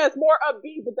 Yeah. It's more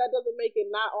upbeat, but that doesn't make it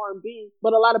not R&B.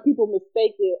 But a lot of people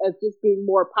mistake it as just being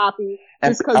more poppy.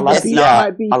 Just because a lot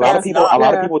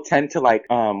of people tend to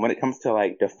when it comes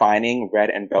to defining Red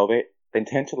and Velvet, they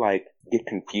tend to get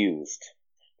confused.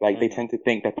 They tend to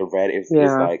think that the Red is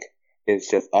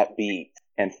just upbeat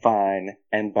and fun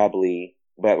and bubbly.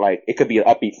 But it could be an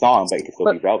upbeat song, but it could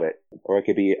still be Velvet, or it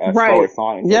could be a slower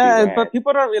song. Yeah, but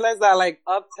people don't realize that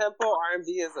up tempo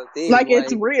R&B is a thing.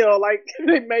 It's real.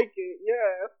 They make it.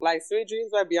 Yeah. Sweet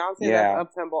Dreams by Beyonce. That's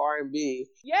up tempo R&B.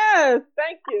 Yes,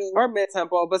 thank you. Or mid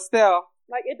tempo, but still.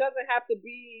 It doesn't have to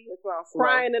be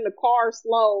crying in the car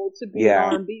slow to be an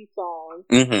R&B song.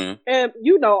 Mm-hmm. And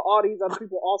all these other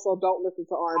people also don't listen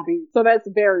to R&B. So that's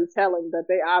very telling that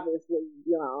they obviously,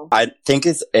 I think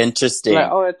it's interesting.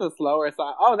 It's a slower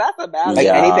song. Oh, that's a bad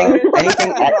anything,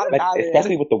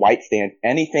 especially with the white stands,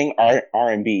 anything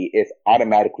R&B is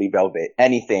automatically Velvet.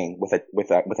 Anything with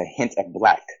a hint of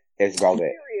black is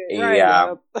Velvet. Right.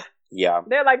 Yeah. Yeah.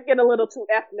 They're getting a little too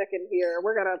ethnic in here.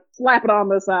 We're gonna slap it on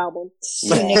this album.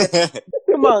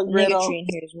 Come on, Nigga Tree in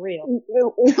here is real.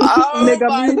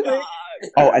 Nigga music.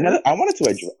 I wanted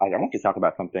to talk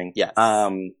about something. Yes.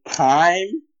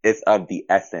 Time is of the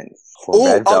essence for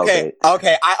Red Velvet.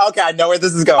 Okay. I know where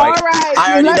this is going. All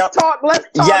right. Let's talk.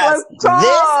 Yes.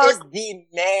 This is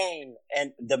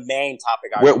the main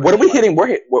topic. What are we hitting?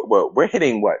 We're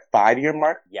hitting what 5-year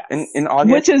mark? Yes. In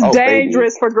August, which is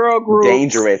dangerous for girl groups.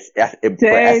 Dangerous for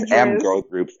SM girl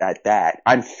groups at that.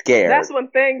 I'm scared. That's when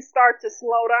things start to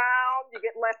slow down. you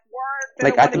get less work.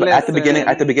 Like at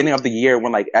the beginning of the year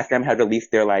when like SM had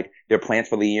released their plans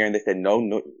for the year and they said no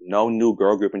new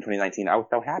girl group in 2019, I was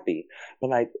so happy. But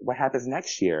like, what happens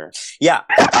next year? Yeah.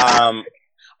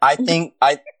 I think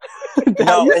I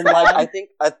think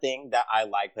a thing that I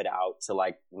like put out to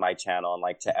like my channel and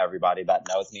like to everybody that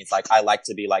knows me is like I like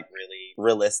to be like really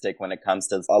realistic when it comes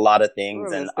to a lot of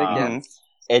things. And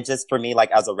it just, for me,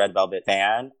 like as a Red Velvet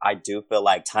fan, I do feel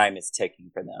like time is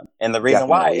ticking for them. And the reason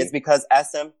why is because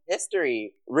SM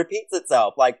history repeats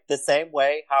itself. Like the same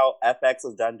way how FX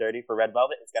was done dirty for Red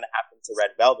Velvet is going to happen to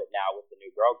Red Velvet now with the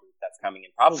new girl group that's coming in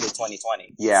probably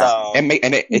 2020. Yeah. So,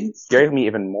 it scares me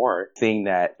even more seeing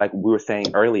that, like we were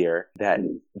saying earlier, that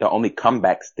the only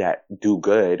comebacks that do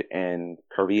good in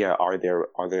Korea are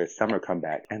their summer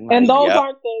comebacks. And those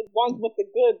aren't the ones with the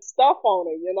good stuff on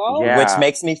it, you know? Yeah. Which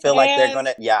makes me feel like they're going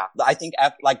to, I think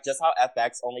just how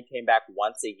FX only came back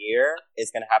once a year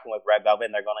is going to happen with Red Velvet,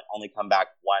 and they're going to only come back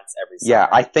once every summer. Yeah,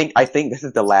 I think this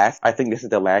is the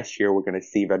last year we're going to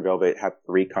see Red Velvet have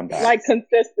 3 comebacks. Like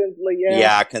consistently,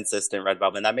 Yeah, consistent Red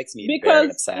Velvet, and that makes me very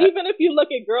upset. Because even if you look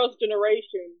at Girls'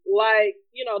 Generation, like,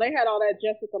 you know, they had all that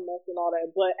Jessica mess and all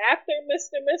that, but after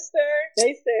Mr.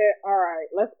 they said, all right,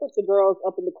 let's put the girls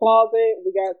up in the closet.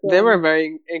 We got some... They were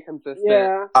very inconsistent.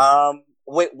 Yeah.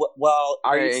 Wait, well,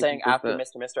 are you saying after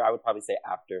Mr. I would probably say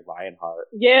after Lionheart.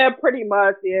 Yeah, pretty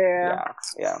much, yeah.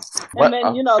 And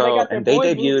then, you know, they got their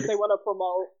boy groups they want to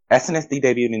promote. SNSD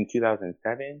debuted in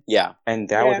 2007. Yeah. And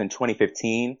that was in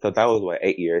 2015. So that was,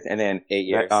 8 years? And then 8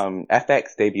 years.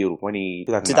 FX debuted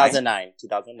 2009.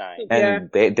 2009.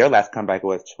 And their last comeback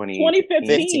was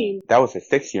 2015. That was a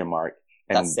 6-year mark.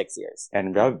 That's 6 years.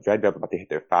 And Red Velvet about to hit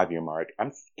their 5-year mark.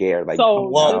 I'm scared. Like,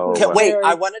 wait,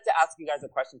 I wanted to ask you guys a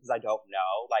question because I don't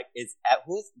know. Like,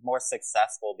 who's more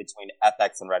successful between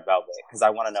FX and Red Velvet? Because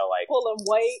I want to know, like, pulling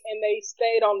weight, and they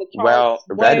stayed on the charts. Well,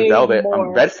 Red Velvet,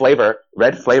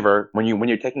 Red Flavor. When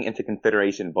you're taking into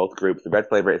consideration both groups, Red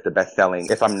Flavor is the best selling.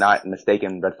 If I'm not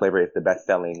mistaken, Red Flavor is the best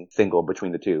selling single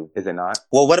between the two. Is it not?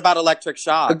 Well, what about Electric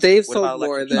Shock? But they've sold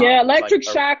more than. Yeah, Electric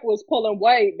Shock was pulling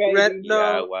weight, baby.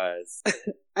 Yeah, it was.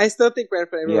 I still think Red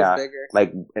Flavor was bigger.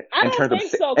 Like in terms of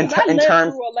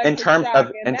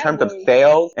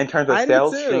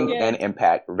sales, streams, and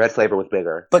impact, Red Flavor was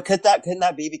bigger. But couldn't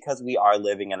that be because we are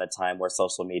living in a time where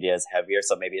social media is heavier,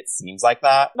 so maybe it seems like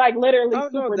that? Like literally,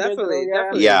 definitely.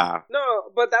 Yeah. No,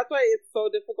 but that's why it's so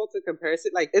difficult to compare it.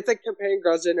 Like it's like comparing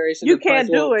Girls' Generation. You can't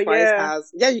do it.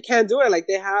 You can't do it. Like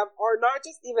they have, or not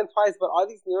just even Twice, but all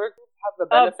these newer groups have the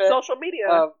benefit of social media,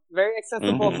 of very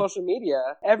accessible social media.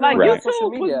 Everyone like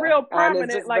YouTube was real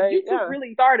prominent. Like YouTube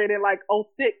really started in like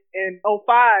 06 and 05,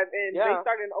 and they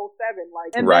started in 07.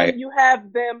 Like, and then you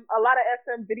have them. A lot of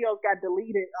SM videos got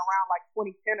deleted around like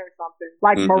 2010 or something.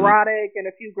 Like Neurotic and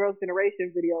a few Girls' Generation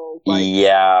videos.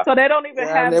 Like, so they don't even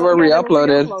have. They were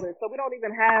re-uploaded. So we don't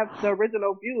even have the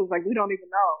original views. Like we don't even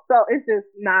know. So it's just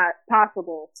not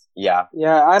possible. Yeah.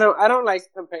 I don't like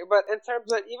compare, but in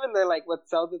terms of even the like what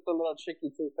sells, it's a little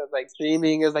tricky too, because like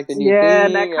streaming is like the new thing. Yeah,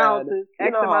 and that counts as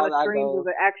X amount of streams as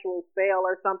an actual sale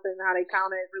or something. How they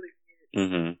count it really.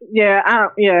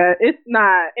 It's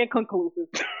not inconclusive.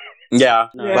 Yeah.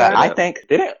 But I think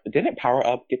didn't Power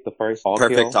Up get the first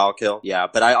perfect all kill? Yeah,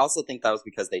 but I also think that was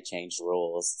because they changed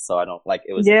rules, so I don't like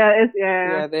it was. Yeah,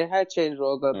 they had changed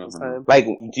rules at the time. Like,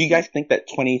 do you guys think that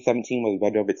 2017 was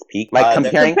Red Velvet's peak? Like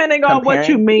depending on what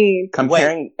you mean,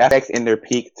 comparing FX in their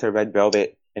peak to Red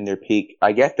Velvet in their peak,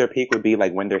 I guess their peak would be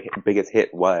like when their biggest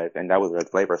hit was, and that was Red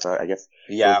Flavor. So I guess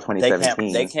it was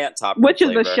 2017. They can't top Which Red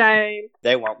is Flavor. A shame.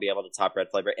 They won't be able to top Red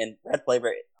Flavor. And Red Flavor,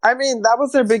 I mean, that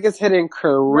was their biggest hit in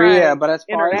Korea, but as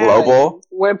far as global, like,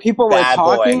 when people were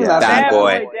talking, Bad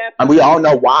Boy, and we all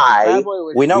know why.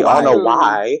 We all know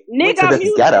why. Nigga,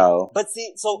 this ghetto. But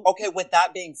see, so okay. With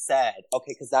that being said, okay,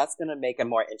 because that's gonna make a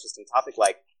more interesting topic.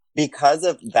 Like, because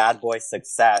of Bad Boy's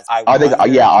success, are they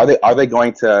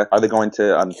going to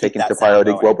take into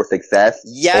priority global success?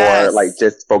 Yes. Or like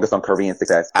just focus on Korean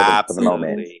success for the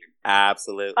moment?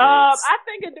 Absolutely. I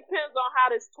think it depends on how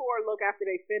this tour look after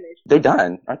they finish. They're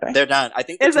done, aren't they? They're done. I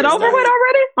think. Is it over with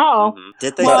already? Oh. Mm-hmm.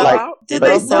 Did they sell out? Did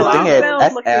they sell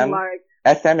out?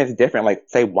 SM is different. Like,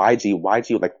 say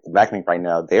YG, like Blackpink right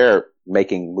now, they're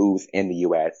making moves in the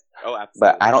US. Oh, absolutely.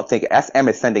 But I don't think SM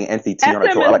is sending NCT on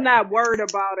a tour. SM is not worried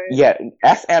about it. Yeah,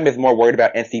 SM is more worried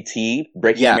about NCT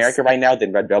breaking America right now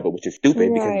than Red Velvet, which is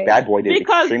stupid because Bad Boy did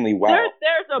extremely well.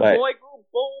 There's a boy group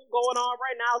boom going on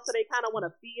right now, so they kind of want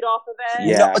to feed off of that.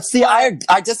 Yeah. No, see, I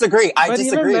disagree. I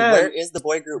disagree. Where is the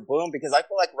boy group boom? Because I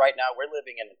feel like right now we're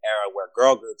living in an era where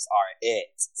girl groups are it.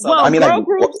 So I mean, like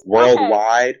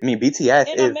worldwide. I mean, BTS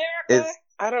is.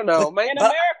 I don't know. In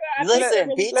America,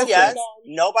 Listen, BTS,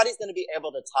 nobody's going to be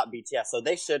able to top BTS, so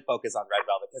they should focus on Red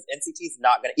Velvet, because NCT's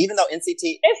not going to, even though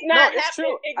NCT... It's not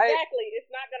happening. Exactly. It's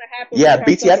not going to happen. Yeah,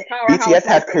 BTS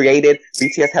have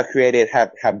created,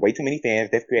 have way too many fans.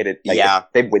 They've created,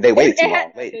 they waited too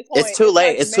long. It's too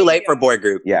late. It's too late for boy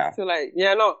group. Yeah. It's too late.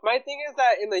 Yeah, no, my thing is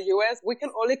that in the US, we can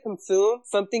only consume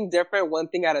something different one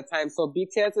thing at a time. So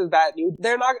BTS is that new.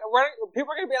 People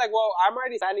are going to be like, well, I'm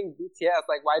already signing BTS.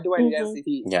 Like, why do I need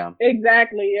NCT? Yeah.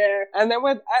 Exactly, yeah. And then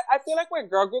I feel like with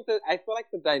girl groups, I feel like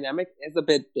the dynamic is a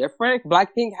bit different.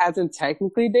 Blackpink hasn't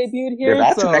technically debuted here.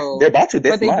 They're about to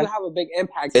this month. But they do have a big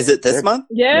impact. Is it this month?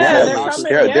 Yeah, they're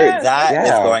coming. That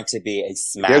is going to be a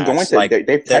smash. They're going to,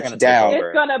 they've touched down.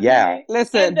 It's going to be.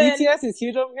 Listen, BTS is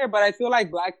huge over here, but I feel like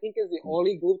Blackpink is the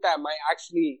only group that might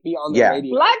actually be on the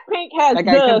radio. Blackpink has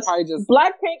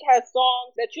Blackpink has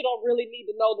songs that you don't really need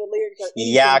to know the lyrics.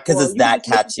 Yeah, because it's that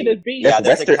catchy. Yeah,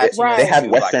 they have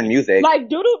Western music. Like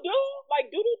doo doo doo. You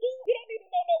don't need to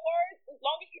know no words. As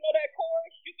long as you know that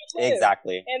chorus, you can live.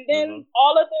 Exactly. And then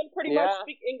all of them pretty much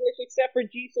speak English except for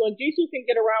Jisoo. And Jisoo can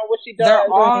get around what she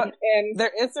does. And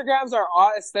their Instagrams are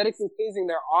all aesthetically pleasing.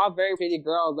 They're all very pretty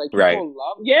girls. Like, people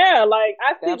love them. Yeah, like,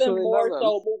 I see them more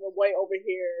so moving way over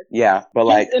here. Yeah, but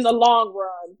like... in the long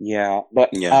run. Yeah,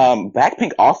 but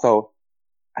Blackpink also,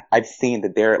 I've seen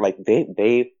that they're, like,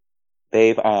 they've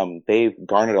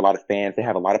garnered a lot of fans. They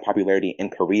have a lot of popularity in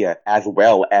Korea as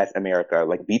well as America.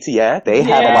 Like BTS, they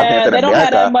have a lot of fans in America. They don't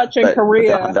have that much in Korea. They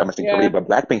don't have that much in Korea, but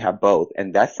Blackpink have both,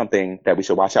 and that's something that we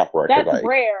should watch out for. That's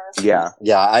rare. Yeah,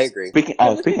 I agree. Speaking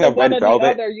of Red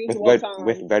Velvet,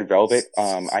 with Red Velvet,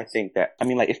 I think that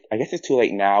I guess it's too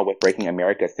late now with Breaking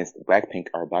America since Blackpink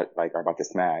are about to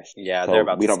smash. Yeah, so they're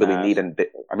about. We don't really need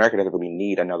America doesn't really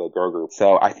need another girl group.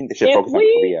 So I think they should focus on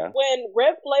Korea. When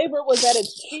Red Flavor was at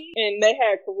its peak and they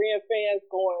had Korean fans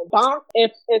going bonk.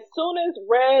 If as soon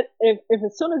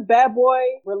as Bad Boy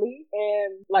released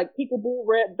and like Peekaboo,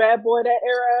 Bad Boy that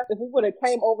era, if we would have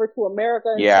came over to America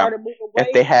and started moving away,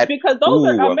 if they had, because those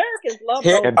are Americans love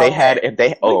those. If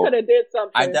they could have did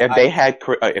something.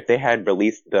 If they had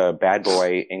released the Bad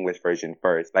Boy English version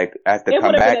first, like as the comeback,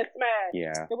 would have been a smash.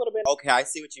 Yeah, it would have been. Okay, I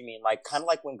see what you mean. Like kind of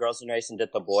like when Girls' Generation did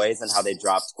The Boys and how they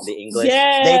dropped the English.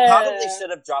 Yeah. They probably should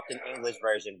have dropped an English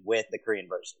version with the Korean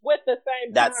version. With the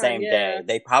same day.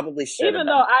 They probably should. Even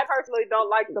though I personally don't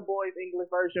like The Boys English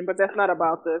version, but that's not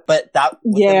about this. But that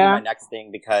was gonna be my next thing,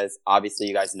 because obviously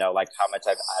you guys know like how much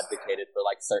I've advocated for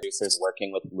like producers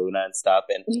working with Luna and stuff,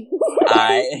 and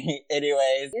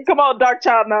anyways. Come on, Dark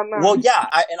Child, no. Well, yeah,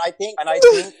 I think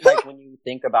like when you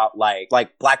think about like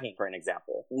Blackpink for an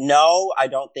example, no, I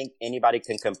don't think anybody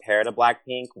can compare to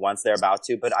Blackpink once they're about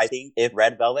to. But I think if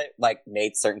Red Velvet like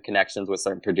made certain connections with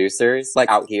certain producers like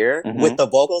out here with the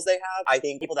vocals they have, I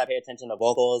think people that pay attention to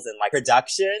vocals and like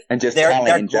production and just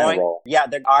talent in general,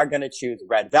 they are gonna choose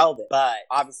Red Velvet. But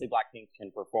obviously Blackpink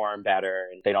can perform better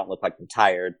and they don't look like they're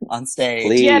tired on stage.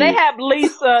 Please. Yeah, they have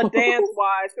Lisa dance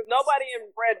wise, because nobody in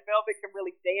Red Velvet can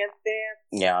really dance.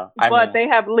 Yeah, but they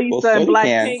have Lisa and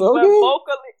Blackpink, but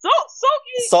vocally,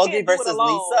 Seulgi versus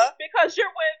Lisa, because you're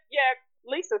with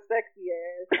Lisa's sexy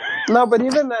ass. No, but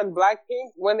even then,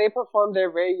 Blackpink, when they perform,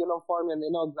 they're very uniform and they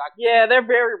know exactly. Yeah, they're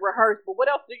very rehearsed. But what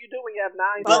else do you do when you have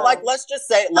 9 songs? But like, let's just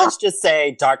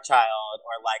say Dark Child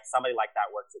or like somebody like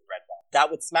that works with Red Velvet.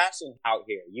 That would smash it out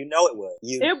here. You know it would.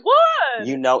 It would.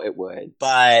 You know it would.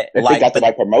 But if they got the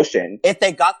right promotion. If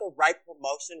they got the right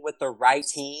promotion with the right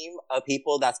team of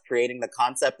people that's creating the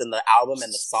concept and the album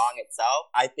and the song itself,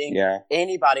 I think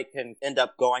anybody can end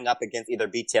up going up against either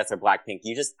BTS or Blackpink.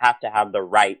 You just have to have the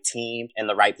right team and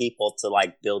the right people to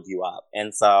like build you up.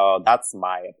 And so that's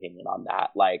my opinion on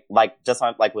that. Like just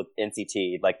on, like with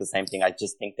NCT, like the same thing. I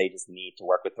just think they just need to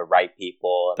work with the right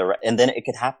people, and then it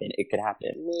could happen. It could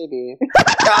happen. Maybe.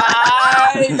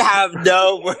 I have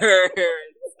no words.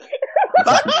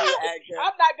 Fuck you, Edgar.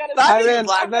 I'm not gonna say it.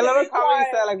 The little comment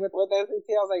said, like, with NCT,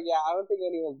 I was like, yeah, I don't think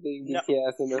anyone's being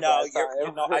BTS in this.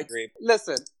 No, I agree.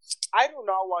 Listen, I do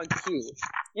not want Q.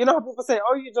 You know how people say,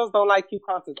 oh, you just don't like Q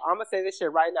concerts. I'm gonna say this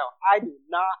shit right now. I do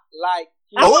not like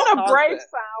Q I want a Brave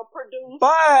sound produced.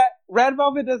 But Red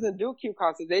Velvet doesn't do Q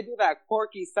concerts. They do that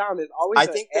quirky sound. It's always I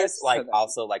think there's like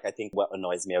also like I think what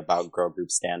annoys me about girl group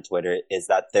stan Twitter is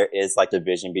that there is like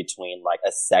division between like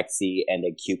a sexy and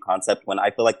a cute concept, when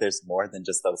I feel like there's more than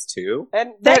just those two.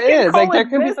 And there is like there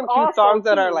could be some cute songs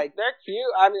that are like they're cute.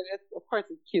 I mean, it's of course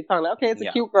it's a cute song. Like, okay, it's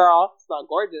a cute girl. It's not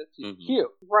gorgeous. She's cute,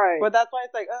 right? But that's why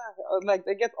it's like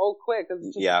it gets old quick because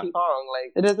it's just a cute song.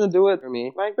 Like it doesn't do it for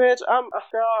me. Like bitch, I'm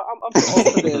too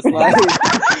old for this. Like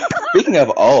speaking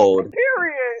of old,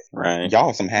 period. Right,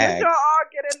 y'all some hags. Y'all all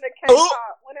get into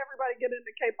K-pop when everybody everybody get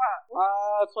into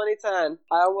K-pop? 2010.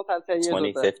 I almost had 10 years.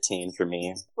 2015 for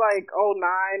me. It's like 09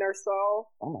 or so.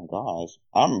 Oh my gosh,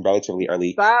 I'm relatively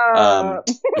early. Stop.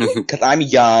 Because I'm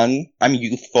young, I'm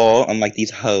youthful, unlike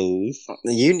these hoes.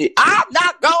 I'm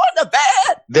not going to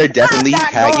bed. They're definitely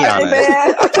tagging on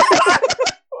us.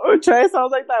 Trey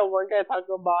sounds like that one guy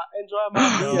talking about enjoy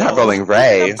my meal. Not Rolling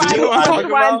Ray.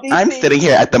 I'm sitting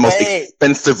here at the most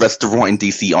expensive restaurant in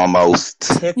DC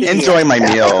almost. Enjoy my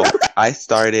meal. I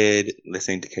started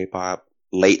listening to K-pop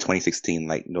late 2016,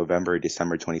 like November,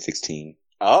 December 2016.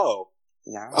 Oh.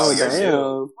 Yeah.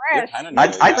 Oh, damn.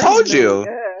 I told you.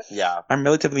 Yeah. I'm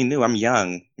relatively new. I'm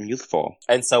young. I'm youthful.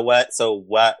 And so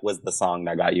what was the song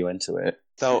that got you into it?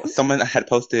 So someone had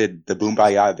posted the Boom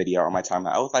Baya video on my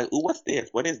timeline. I was like, ooh, what's this?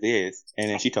 What is this? And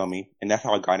then she told me, and that's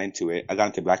how I got into it. I got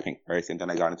into Blackpink first, and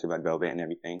then I got into Red Velvet and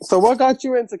everything. So what got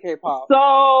you into K-pop?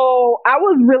 So I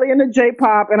was really into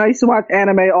J-pop, and I used to watch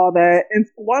anime, all that. And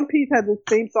One Piece had this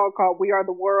theme song called "We Are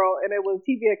the World," and it was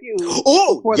TVXU.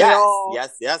 Oh,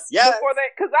 yes. Before they,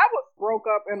 because I was broke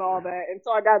up and all that, and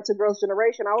so I got to Girls'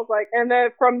 Generation. I was like, and then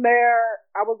from there,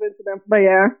 I was into them. But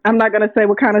yeah, I'm not gonna say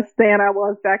what kind of stan I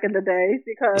was back in the day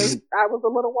because I was a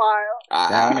little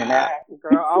wild. Down in that.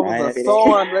 Girl, I was a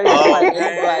song ready like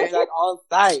Blackjack on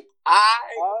site.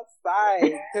 On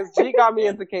site. Because G got me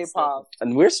into K-pop.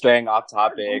 And we're straying off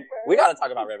topic. We gotta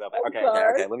talk about Red Velvet. Okay.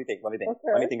 Let me think. Okay.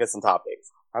 Let me think of some topics.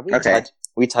 Have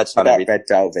We touched on everything. Red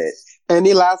Velvet.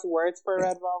 Any last words for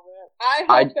Red Velvet? I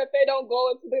hope that they don't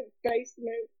go into the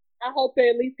basement. I hope they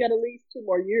at least get 2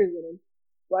 more years in them.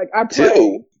 Like, I pray.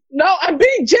 2? No, I'm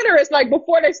being generous. Like,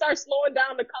 before they start slowing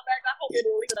down the comeback, I hope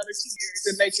it'll leave another 2 years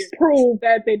and they can prove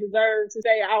that they deserve to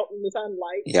stay out in the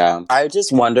sunlight. Yeah. I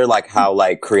just wonder, like, how,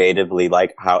 like, creatively,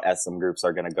 like, how SM groups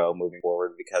are gonna go moving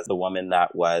forward, because the woman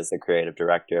that was the creative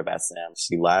director of SM,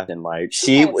 she left, and, like,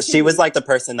 she was, like, the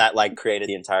person that, like, created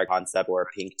the entire concept for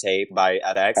Pink Tape by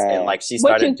FX, and, like, she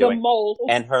started doing...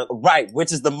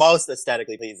 which is the most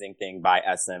aesthetically pleasing thing by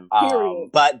SM.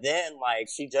 But then, like,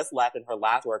 she just left, and her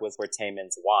last work was for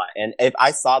Taemin's One. And if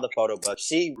I saw the photo book,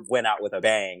 she went out with a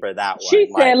bang for that one. She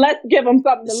said, let's give them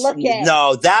something to look at.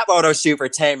 No, that photo shoot for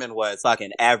Taemin was fucking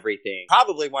everything.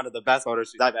 Probably one of the best photo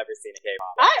shoots I've ever seen in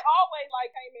K-pop. I always like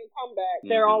Taemin comeback.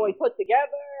 They're always put together.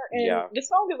 And the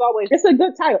song is always, it's a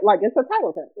good title. Like, it's a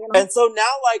title thing, you know? And so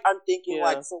now, like, I'm thinking,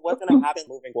 like, so what's going to happen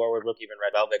moving forward with even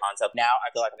Red Velvet concept? Now, I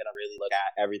feel like I'm going to really look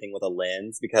at everything with a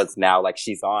lens, because now, like,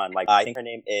 she's on. Like, I think her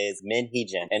name is Min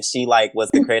Hee-jin, and she, like, was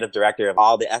the creative director of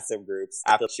all the SM groups.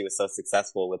 After she was so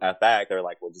successful with FX, they're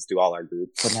like, we'll just do all our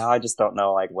groups. But now I just don't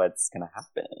know, like, what's going to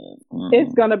happen.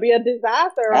 It's going to be a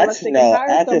disaster unless they can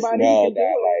hire somebody who can do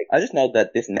it. I just know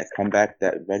that this next comeback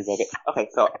that Red Velvet... Okay,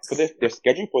 so for this, their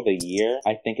schedule for the year,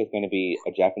 I think it's going to be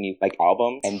a Japanese like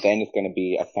album, and then it's going to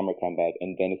be a summer comeback,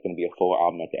 and then it's going to be a full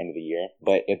album at the end of the year.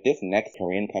 But if this next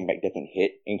Korean comeback doesn't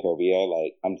hit in Korea,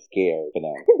 like, I'm scared for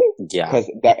them. Yeah, because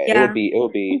it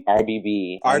would be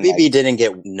RBB. RBB didn't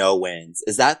get no wins.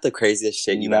 Is that the craziest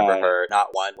shit you've ever heard? Not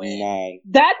one win. None.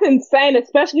 That's insane,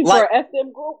 especially for an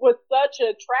SM group with such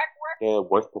a track record. They're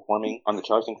worst performing on the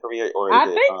charts in Korea, or I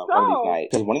is think it one of these nights?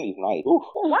 Because one of these nights,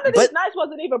 one of these nights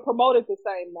wasn't even promoted the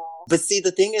same though. But see,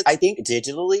 the thing is, I think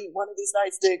digitally, one of these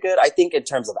nights did good. I think in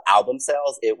terms of album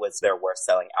sales, it was their worst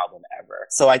selling album ever.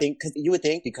 So I think, because you would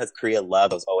think, because Korea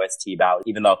loved those OST ballads,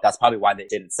 even though that's probably why they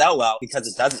didn't sell well, because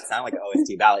it doesn't sound like an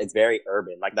OST ballad. It's very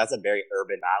urban. Like, that's a very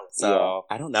urban ballad. So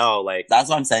I don't know. Like, that's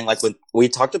what I'm saying. Like, when we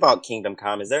talked about Kingdom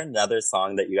Come, is there another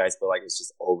song that you guys feel like is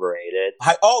just overrated?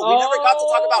 We never got to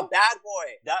talk about Bad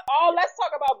Boy. Let's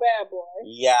talk about Bad Boy.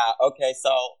 Yeah. Okay.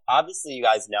 So obviously, you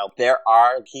guys know there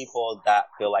are people that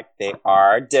feel like they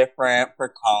are different for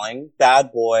calling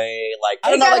Bad Boy. Like,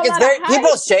 I don't know. Like, it's very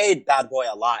people shade Bad Boy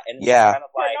a lot, and it's kind of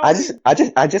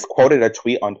like I just quoted a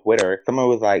tweet on Twitter. Someone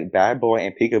was like, "Bad Boy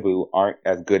and Peekaboo aren't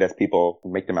as good as people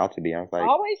make them out to be." I was like,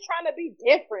 always trying to be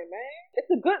different, man. It's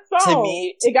a good song. To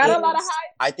me, it got a lot of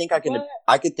hype. I think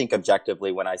I could think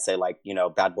objectively when I say, like, you know,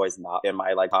 Bad Boy's not in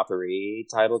my like top 3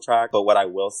 title track. But what I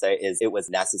will say is it was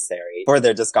necessary for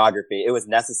their discography. It was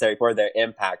necessary for their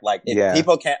impact. Like, if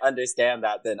people can't understand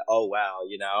that, then oh well,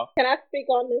 you know. Can I speak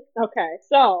on this? Okay.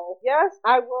 So yes,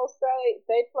 I will say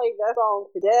they played that song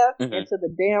to death and to the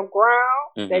damn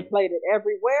ground. They played it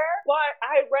everywhere. But I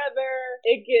I'd rather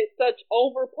it get such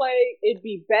overplay. It'd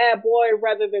be Bad Boy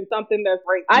rather than something that's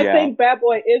great. I think Bad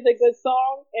Boy is a good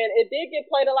song, and it did get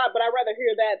played a lot, but I'd rather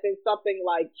hear that than something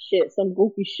like some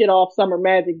goofy shit off Summer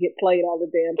Magic get played all the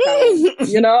damn time.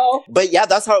 You know? But yeah,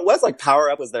 that's how it was. Like, Power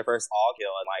Up was their first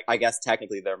all-kill, and like, I guess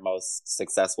technically their most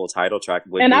successful title track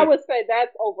would be. I would say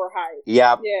that's overhyped.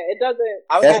 Yeah. Yeah, it doesn't.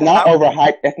 It's not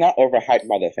overhyped. It's not overhyped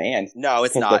by the fans. No,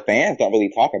 it's not. The fans don't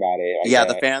really talk about it.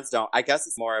 The fans don't. I guess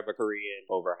it's more of a Korean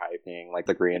overhyping, like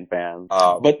the Korean fans.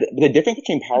 But the difference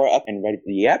between Power Up and Red,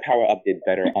 Power Up did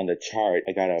better on the chart.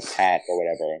 I got a pass or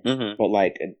whatever. Mm-hmm. But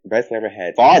like, Red Flavor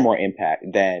had far more impact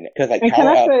than, because like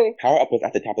Power Up was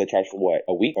at the top of the charts for what,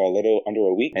 a week or a little under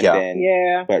a week,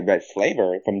 and but Red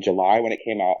Flavor from July when it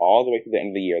came out all the way to the end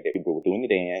of the year, that people were doing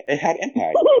the dance. It had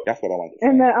impact. That's what I wanted to say.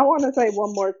 And then I want to say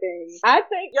one more thing. I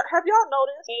think, have y'all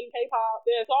noticed in K-pop,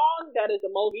 the song that is the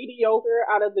most mediocre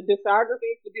out of the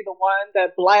discography to be the one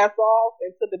that blasts off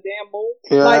into the damn moon?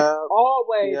 Yeah. Like,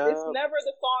 always. Yeah. It's never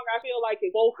the song I feel like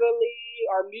is vocally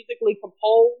or musically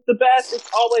composed the best. It's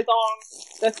always on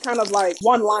that's kind of like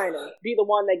one-liner. Be the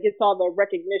one that gets all the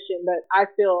recognition that I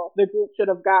feel the group should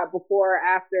have got before or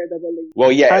after the release.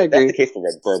 Well, yeah, that's the case for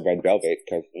Red Velvet,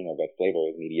 because, Red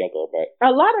Flavor is mediocre, but...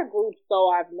 A lot of groups, though,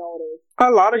 I've noticed. A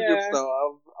lot of groups,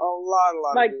 though. A lot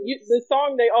like, of groups. The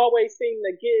song they always seem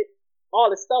to get all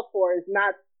the stuff for is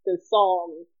not the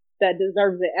song that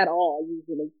deserves it at all,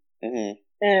 usually. Mm-hmm.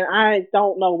 And I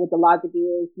don't know what the logic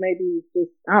is. Maybe it's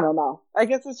just, I don't know. I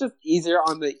guess it's just easier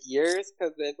on the ears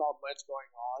because there's not much going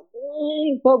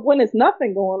on. But when it's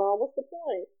nothing going on, what's the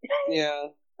point? Yeah.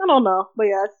 I don't know. But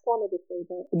yeah, I just wanted to say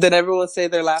that. Did everyone say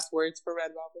their last words for Red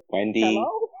Velvet? Wendy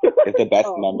is the best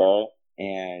member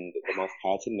and the most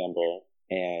talented member,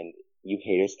 and you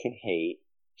haters can hate.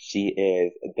 She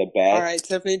is the best. All right,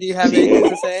 Tiffany, do you have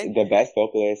anything to say? The best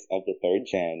vocalist of the third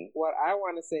gen. What I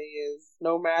want to say is,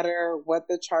 no matter what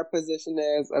the chart position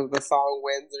is, if the song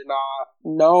wins or not,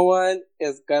 no one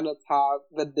is gonna top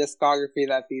the discography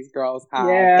that these girls have.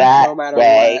 Yeah. No matter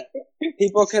what.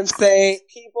 People can say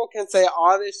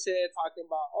all this shit talking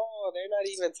about, they're not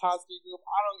even top 3 group.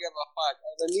 I don't give a fuck.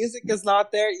 If the music is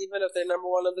not there, even if they're number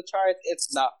 1 on the charts,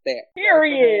 it's not there.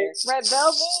 Period. Red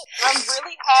Velvet, I'm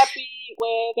really happy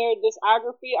with their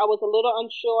discography. I was a little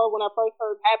unsure when I first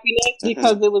heard Happiness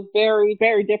because it was very,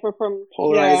 very different from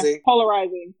polarizing.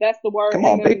 Polarizing. That's the word. Come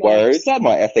on, big words. Come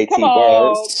on, SAT words. Come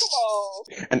on.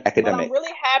 An academic. But I'm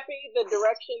really happy the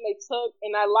direction they took,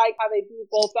 and I like how they do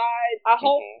both sides. I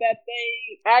hope that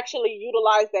they actually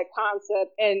utilize that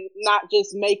concept and not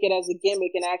just make it as a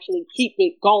gimmick and actually keep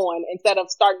it going instead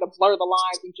of starting to blur the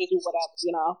lines and just do whatever,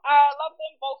 I love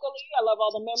them vocally. I love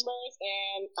all the members,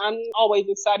 and I'm always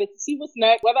excited to see what's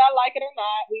next. Whether I like it or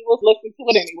not, we will listen to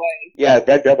it anyway. Yeah,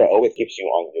 Red Velvet always keeps you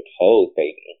on your toes,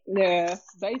 baby. Yeah,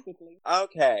 basically.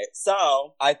 Okay,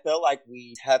 so I feel like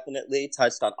we definitely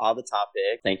touched on all the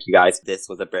topics. Thank you guys. This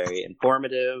was a very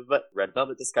informative Red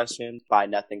Velvet discussion by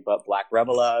nothing but Black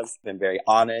Rebelas. Been very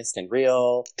honest and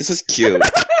real. This was cute.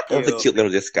 It was a cute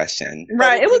little discussion.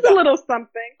 Right, it was a little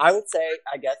something. I would say,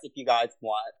 I guess if you guys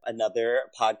want another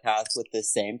podcast with the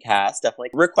same cast, definitely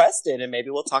request it and maybe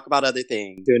we'll talk about other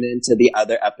things. Tune into the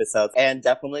other episodes and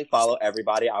definitely follow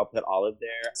everybody. I'll put all of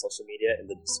their social media in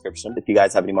the description. If you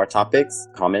guys have any more topics,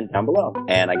 comment down below.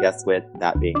 And I guess with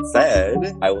that being said,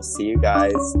 I will see you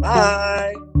guys.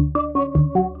 Bye!